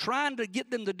people, trying to get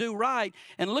them to do right,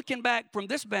 and looking back from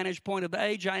this vantage point of the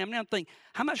age I am now, think,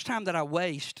 how much time did I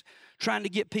waste trying to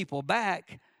get people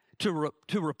back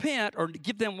to repent or to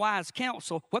give them wise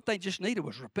counsel? What they just needed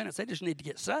was repentance. They just need to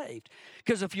get saved.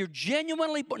 Because if you're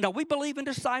genuinely, now we believe in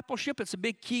discipleship. It's a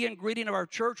big key ingredient of our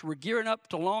church. We're gearing up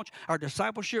to launch our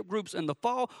discipleship groups in the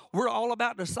fall. We're all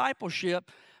about discipleship.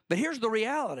 But here's the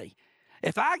reality.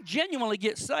 If I genuinely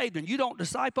get saved and you don't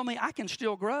disciple me, I can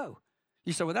still grow.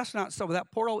 You say, well, that's not so.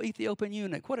 That poor old Ethiopian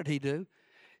eunuch, what did he do?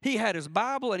 He had his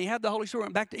Bible and he had the Holy Spirit,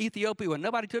 went back to Ethiopia with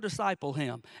nobody to disciple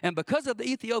him. And because of the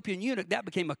Ethiopian eunuch, that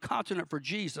became a continent for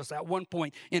Jesus at one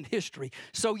point in history.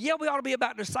 So yeah, we ought to be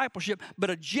about discipleship,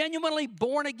 but a genuinely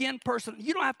born-again person,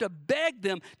 you don't have to beg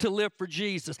them to live for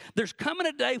Jesus. There's coming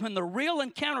a day when the real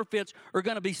and counterfeits are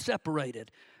going to be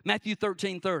separated. Matthew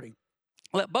 13:30.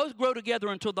 Let both grow together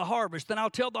until the harvest. Then I'll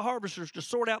tell the harvesters to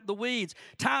sort out the weeds,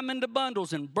 tie them into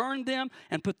bundles, and burn them,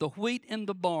 and put the wheat in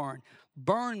the barn.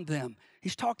 Burn them.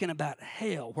 He's talking about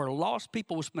hell, where lost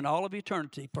people will spend all of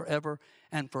eternity forever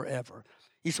and forever.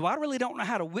 You say, well, I really don't know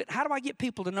how do I get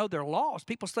people to know they're lost?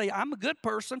 People say, I'm a good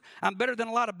person. I'm better than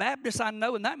a lot of Baptists I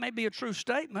know, and that may be a true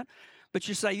statement. But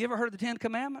you say, you ever heard of the 10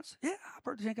 Commandments? Yeah, I've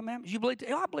heard the 10 Commandments. You believe?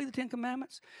 I believe the 10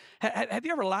 Commandments. Have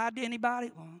you ever lied to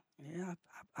anybody? Well, yeah,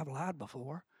 I've lied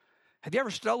before. Have you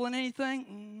ever stolen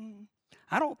anything?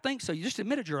 I don't think so. You just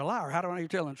admitted you're a liar. How do I know you're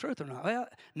telling the truth or not? Well,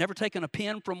 never taken a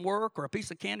pen from work or a piece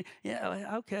of candy.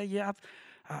 Yeah, okay, yeah,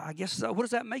 I guess so. What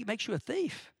does that make? It makes you a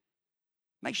thief.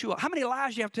 Makes you. How many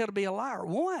lies do you have to tell to be a liar?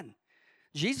 One.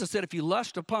 Jesus said, if you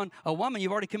lust upon a woman,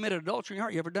 you've already committed adultery in your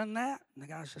heart. You ever done that? And the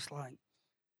guy's just like,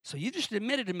 so you just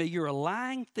admitted to me you're a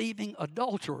lying, thieving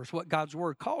adulterer is what God's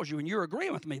word calls you, and you're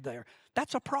agreeing with me there.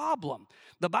 That's a problem.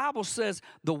 The Bible says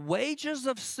the wages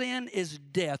of sin is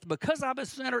death. Because I'm a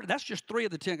sinner, that's just 3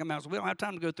 of the 10 Commandments. We don't have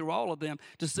time to go through all of them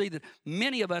to see that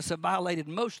many of us have violated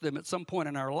most of them at some point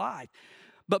in our life.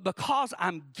 But because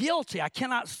I'm guilty, I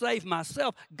cannot save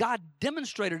myself. God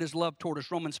demonstrated his love toward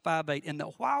us, Romans 5:8, and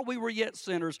that while we were yet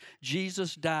sinners,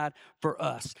 Jesus died for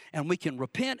us. And we can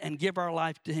repent and give our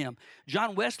life to him.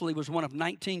 John Wesley was one of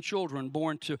 19 children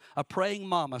born to a praying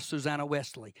mama, Susanna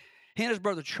Wesley. He and his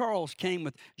brother Charles came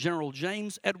with General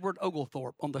James Edward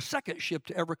Oglethorpe on the second ship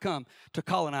to ever come to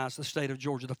colonize the state of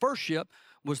Georgia. The first ship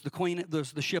was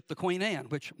the ship the Queen Anne,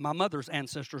 which my mother's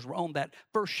ancestors were on that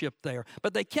first ship there.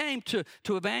 But they came to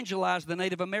evangelize the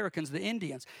Native Americans, the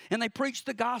Indians, and they preached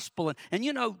the gospel. And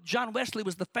you know, John Wesley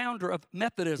was the founder of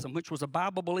Methodism, which was a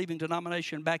Bible-believing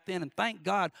denomination back then. And thank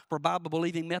God for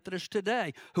Bible-believing Methodists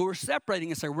today who are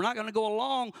separating and say, we're not going to go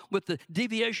along with the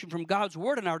deviation from God's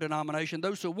word in our denomination.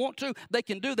 Those who want to, they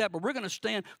can do that, but we're going to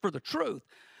stand for the truth.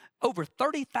 Over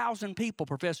 30,000 people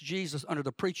professed Jesus under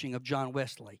the preaching of John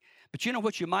Wesley. But you know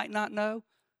what you might not know?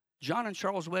 John and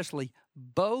Charles Wesley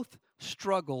both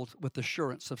struggled with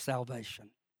assurance of salvation.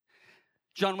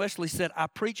 John Wesley said, I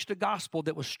preached a gospel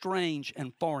that was strange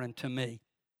and foreign to me.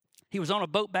 He was on a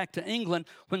boat back to England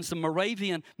when some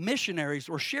Moravian missionaries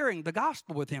were sharing the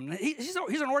gospel with him. He's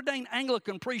an ordained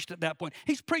Anglican priest at that point.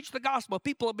 He's preached the gospel.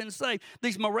 People have been saved.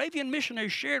 These Moravian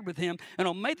missionaries shared with him. And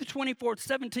on May the 24th,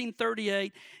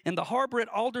 1738, in the harbor at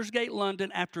Aldersgate, London,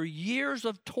 after years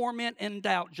of torment and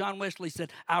doubt, John Wesley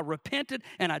said, I repented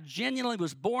and I genuinely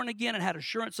was born again and had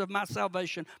assurance of my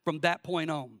salvation from that point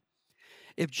on.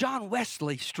 If John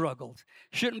Wesley struggled,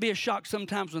 shouldn't be a shock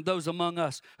sometimes with those among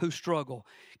us who struggle.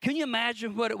 Can you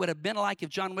imagine what it would have been like if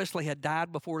John Wesley had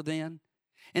died before then?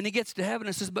 And he gets to heaven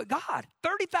and says, but God,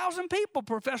 30,000 people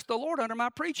professed the Lord under my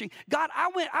preaching. God, I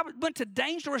went to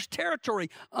dangerous territory,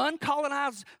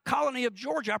 uncolonized colony of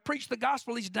Georgia. I preached the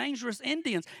gospel to these dangerous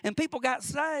Indians, and people got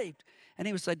saved. And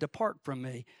he would say, depart from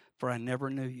me, for I never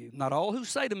knew you. Not all who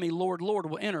say to me, Lord, Lord,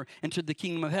 will enter into the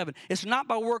kingdom of heaven. It's not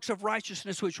by works of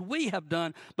righteousness which we have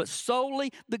done, but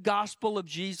solely the gospel of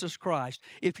Jesus Christ.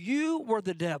 If you were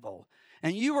the devil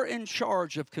and you were in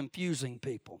charge of confusing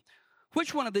people,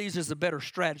 which one of these is a better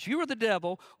strategy? If you were the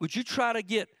devil, would you try to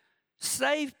get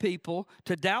saved people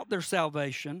to doubt their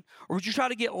salvation? Or would you try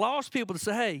to get lost people to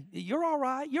say, hey, you're all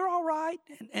right, you're all right?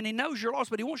 And he knows you're lost,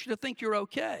 but he wants you to think you're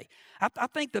okay. I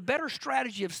think the better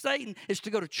strategy of Satan is to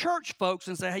go to church folks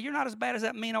and say, hey, you're not as bad as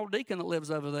that mean old deacon that lives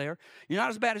over there. You're not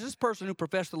as bad as this person who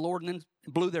professed the Lord and then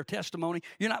blew their testimony.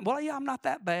 You're not, well, yeah, I'm not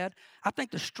that bad. I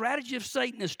think the strategy of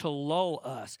Satan is to lull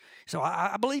us. So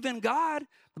I believe in God.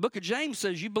 The book of James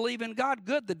says you believe in God.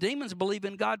 Good. The demons believe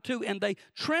in God too, and they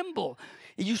tremble.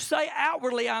 You say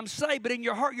outwardly, I'm saved, but in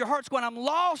your heart's going, I'm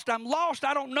lost.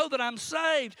 I don't know that I'm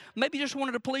saved. Maybe you just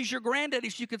wanted to please your granddaddy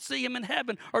so you could see him in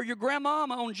heaven, or your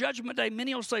grandmama on Judgment Day.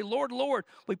 Many will say, Lord, Lord,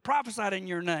 we prophesied in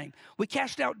your name. We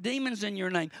cast out demons in your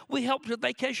name. We helped with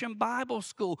Vacation Bible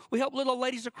School. We helped little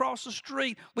ladies across the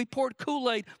street. We poured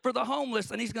Kool-Aid for the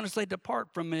homeless. And he's going to say,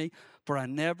 depart from me, for I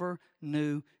never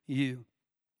knew you.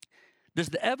 Does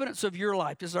the evidence of your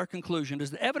life, this is our conclusion,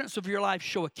 does the evidence of your life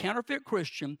show a counterfeit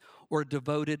Christian or a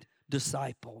devoted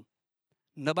disciple?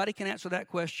 Nobody can answer that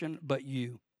question but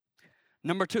you.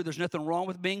 Number 2, there's nothing wrong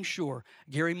with being sure.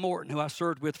 Gary Morton, who I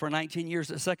served with for 19 years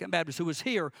at Second Baptist, who was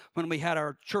here when we had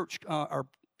our church, our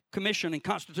Commission and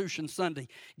Constitution Sunday.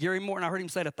 Gary Morton, I heard him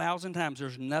say it 1,000 times,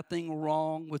 there's nothing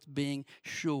wrong with being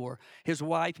sure. His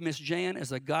wife, Miss Jan,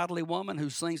 is a godly woman who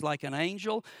sings like an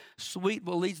angel. Sweet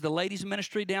leads the ladies'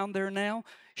 ministry down there now.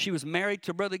 She was married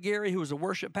to Brother Gary, who was a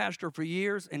worship pastor for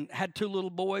years and had 2 little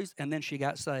boys, and then she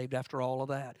got saved after all of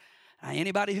that. Now,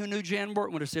 anybody who knew Jan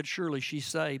Morton would have said, surely she's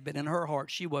saved, but in her heart,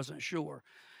 she wasn't sure.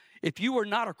 If you were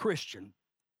not a Christian,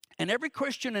 and every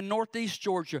Christian in Northeast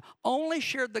Georgia only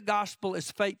shared the gospel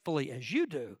as faithfully as you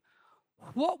do,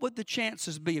 what would the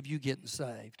chances be of you getting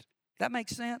saved? That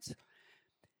makes sense?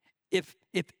 if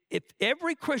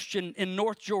every Christian in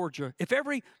North Georgia, if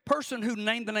every person who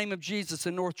named the name of Jesus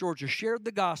in North Georgia shared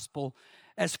the gospel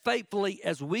as faithfully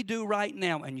as we do right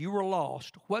now, and you were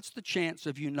lost, what's the chance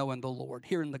of you knowing the Lord,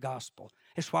 hearing the gospel?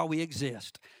 It's why we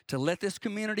exist, to let this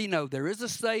community know there is a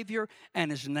Savior,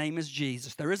 and His name is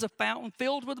Jesus. There is a fountain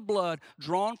filled with blood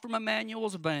drawn from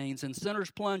Emmanuel's veins, and sinners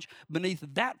plunge beneath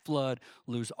that flood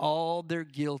lose all their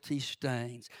guilty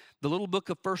stains. The little book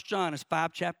of 1 John is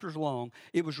 5 chapters long.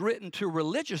 It was written to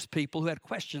religious people who had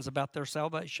questions about their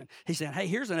salvation. He said, hey,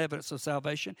 here's an evidence of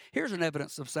salvation. Here's an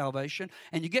evidence of salvation.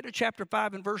 And you get to chapter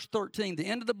 5 and verse 13, the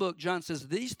end of the book, John says,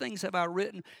 these things have I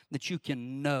written that you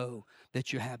can know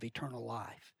that you have eternal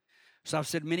life. So I've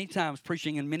said many times,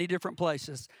 preaching in many different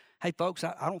places, hey, folks,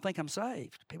 I don't think I'm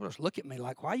saved. People just look at me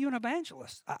like, why are you an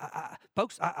evangelist?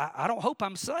 Folks, I don't hope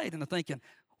I'm saved. And they're thinking,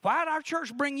 why did our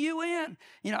church bring you in?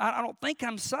 You know, I don't think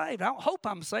I'm saved. I don't hope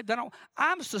I'm saved.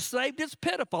 I'm so saved it's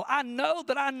pitiful. I know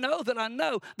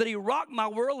that He rocked my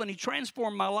world and He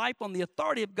transformed my life on the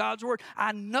authority of God's word.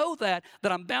 I know that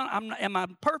I'm bound. Am I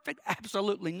perfect?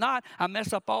 Absolutely not. I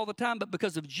mess up all the time. But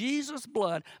because of Jesus'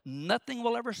 blood, nothing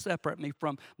will ever separate me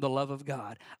from the love of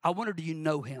God. I wonder, do you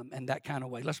know Him in that kind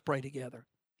of way? Let's pray together.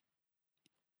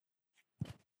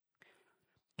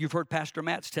 You've heard Pastor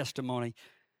Matt's testimony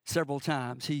several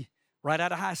times. He, right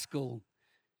out of high school,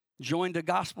 joined a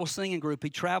gospel singing group. He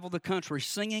traveled the country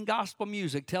singing gospel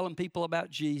music, telling people about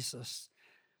Jesus.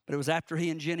 But it was after he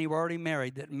and Jenny were already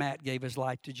married that Matt gave his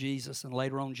life to Jesus. And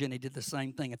later on, Jenny did the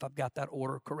same thing, if I've got that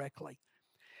order correctly.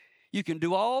 You can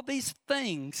do all these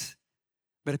things,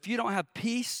 but if you don't have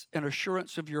peace and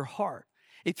assurance of your heart,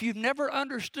 if you've never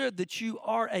understood that you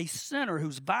are a sinner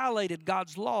who's violated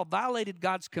God's law, violated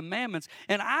God's commandments,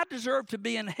 and I deserve to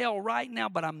be in hell right now,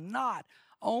 but I'm not,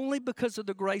 only because of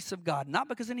the grace of God, not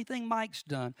because anything Mike's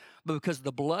done, but because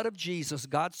the blood of Jesus,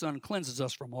 God's Son, cleanses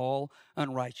us from all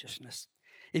unrighteousness.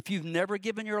 If you've never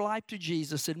given your life to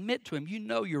Jesus, admit to Him, you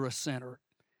know you're a sinner.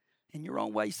 In your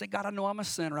own way, you say, God, I know I'm a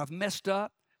sinner. I've messed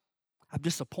up. I've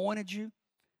disappointed you.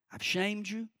 I've shamed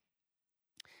you.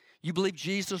 You believe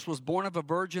Jesus was born of a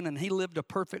virgin and He lived a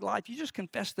perfect life. You just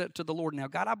confess that to the Lord now.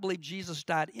 God, I believe Jesus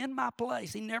died in my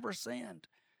place. He never sinned.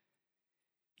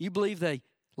 You believe they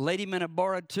laid Him in a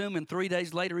borrowed tomb and 3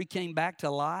 days later He came back to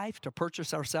life to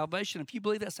purchase our salvation. If you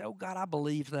believe that, say, oh God, I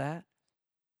believe that.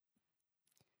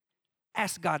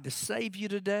 Ask God to save you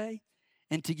today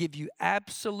and to give you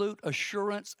absolute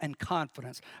assurance and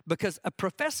confidence. Because a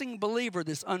professing believer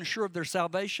that's unsure of their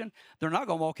salvation, they're not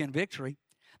going to walk in victory.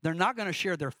 They're not going to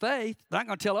share their faith. They're not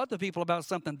going to tell other people about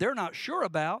something they're not sure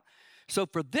about. So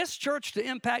for this church to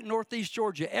impact Northeast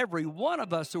Georgia, every one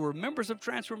of us who are members of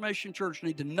Transformation Church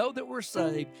need to know that we're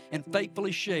saved and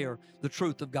faithfully share the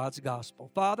truth of God's gospel.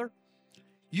 Father,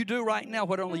 you do right now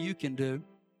what only you can do.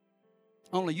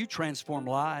 Only you transform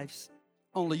lives.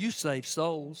 Only you save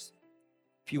souls.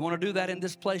 If you want to do that in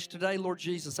this place today, Lord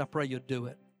Jesus, I pray you'll do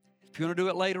it. If you want to do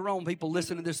it later on, people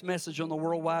listening to this message on the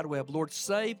World Wide Web, Lord,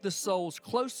 save the souls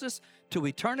closest to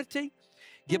eternity.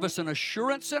 Give us an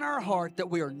assurance in our heart that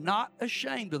we are not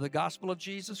ashamed of the gospel of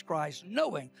Jesus Christ,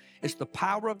 knowing it's the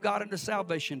power of God unto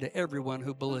salvation to everyone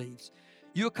who believes.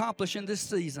 You accomplish in this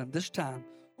season, this time,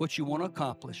 what you want to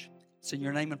accomplish. It's in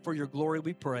your name and for your glory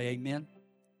we pray. Amen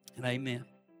and amen.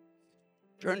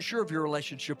 If you're unsure of your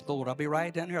relationship with the Lord, I'll be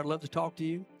right down here. I'd love to talk to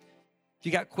you. If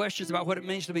you got questions about what it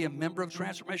means to be a member of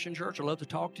Transformation Church, I'd love to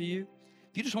talk to you.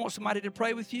 If you just want somebody to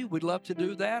pray with you, we'd love to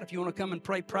do that. If you want to come and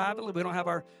pray privately, we don't have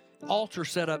our altar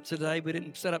set up today. We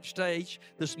didn't set up stage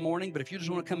this morning, but if you just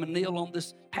want to come and kneel on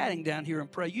this padding down here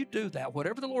and pray, you do that.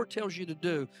 Whatever the Lord tells you to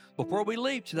do. Before we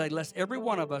leave today, let's every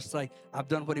one of us say, I've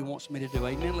done what He wants me to do.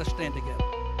 Amen. Let's stand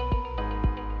together.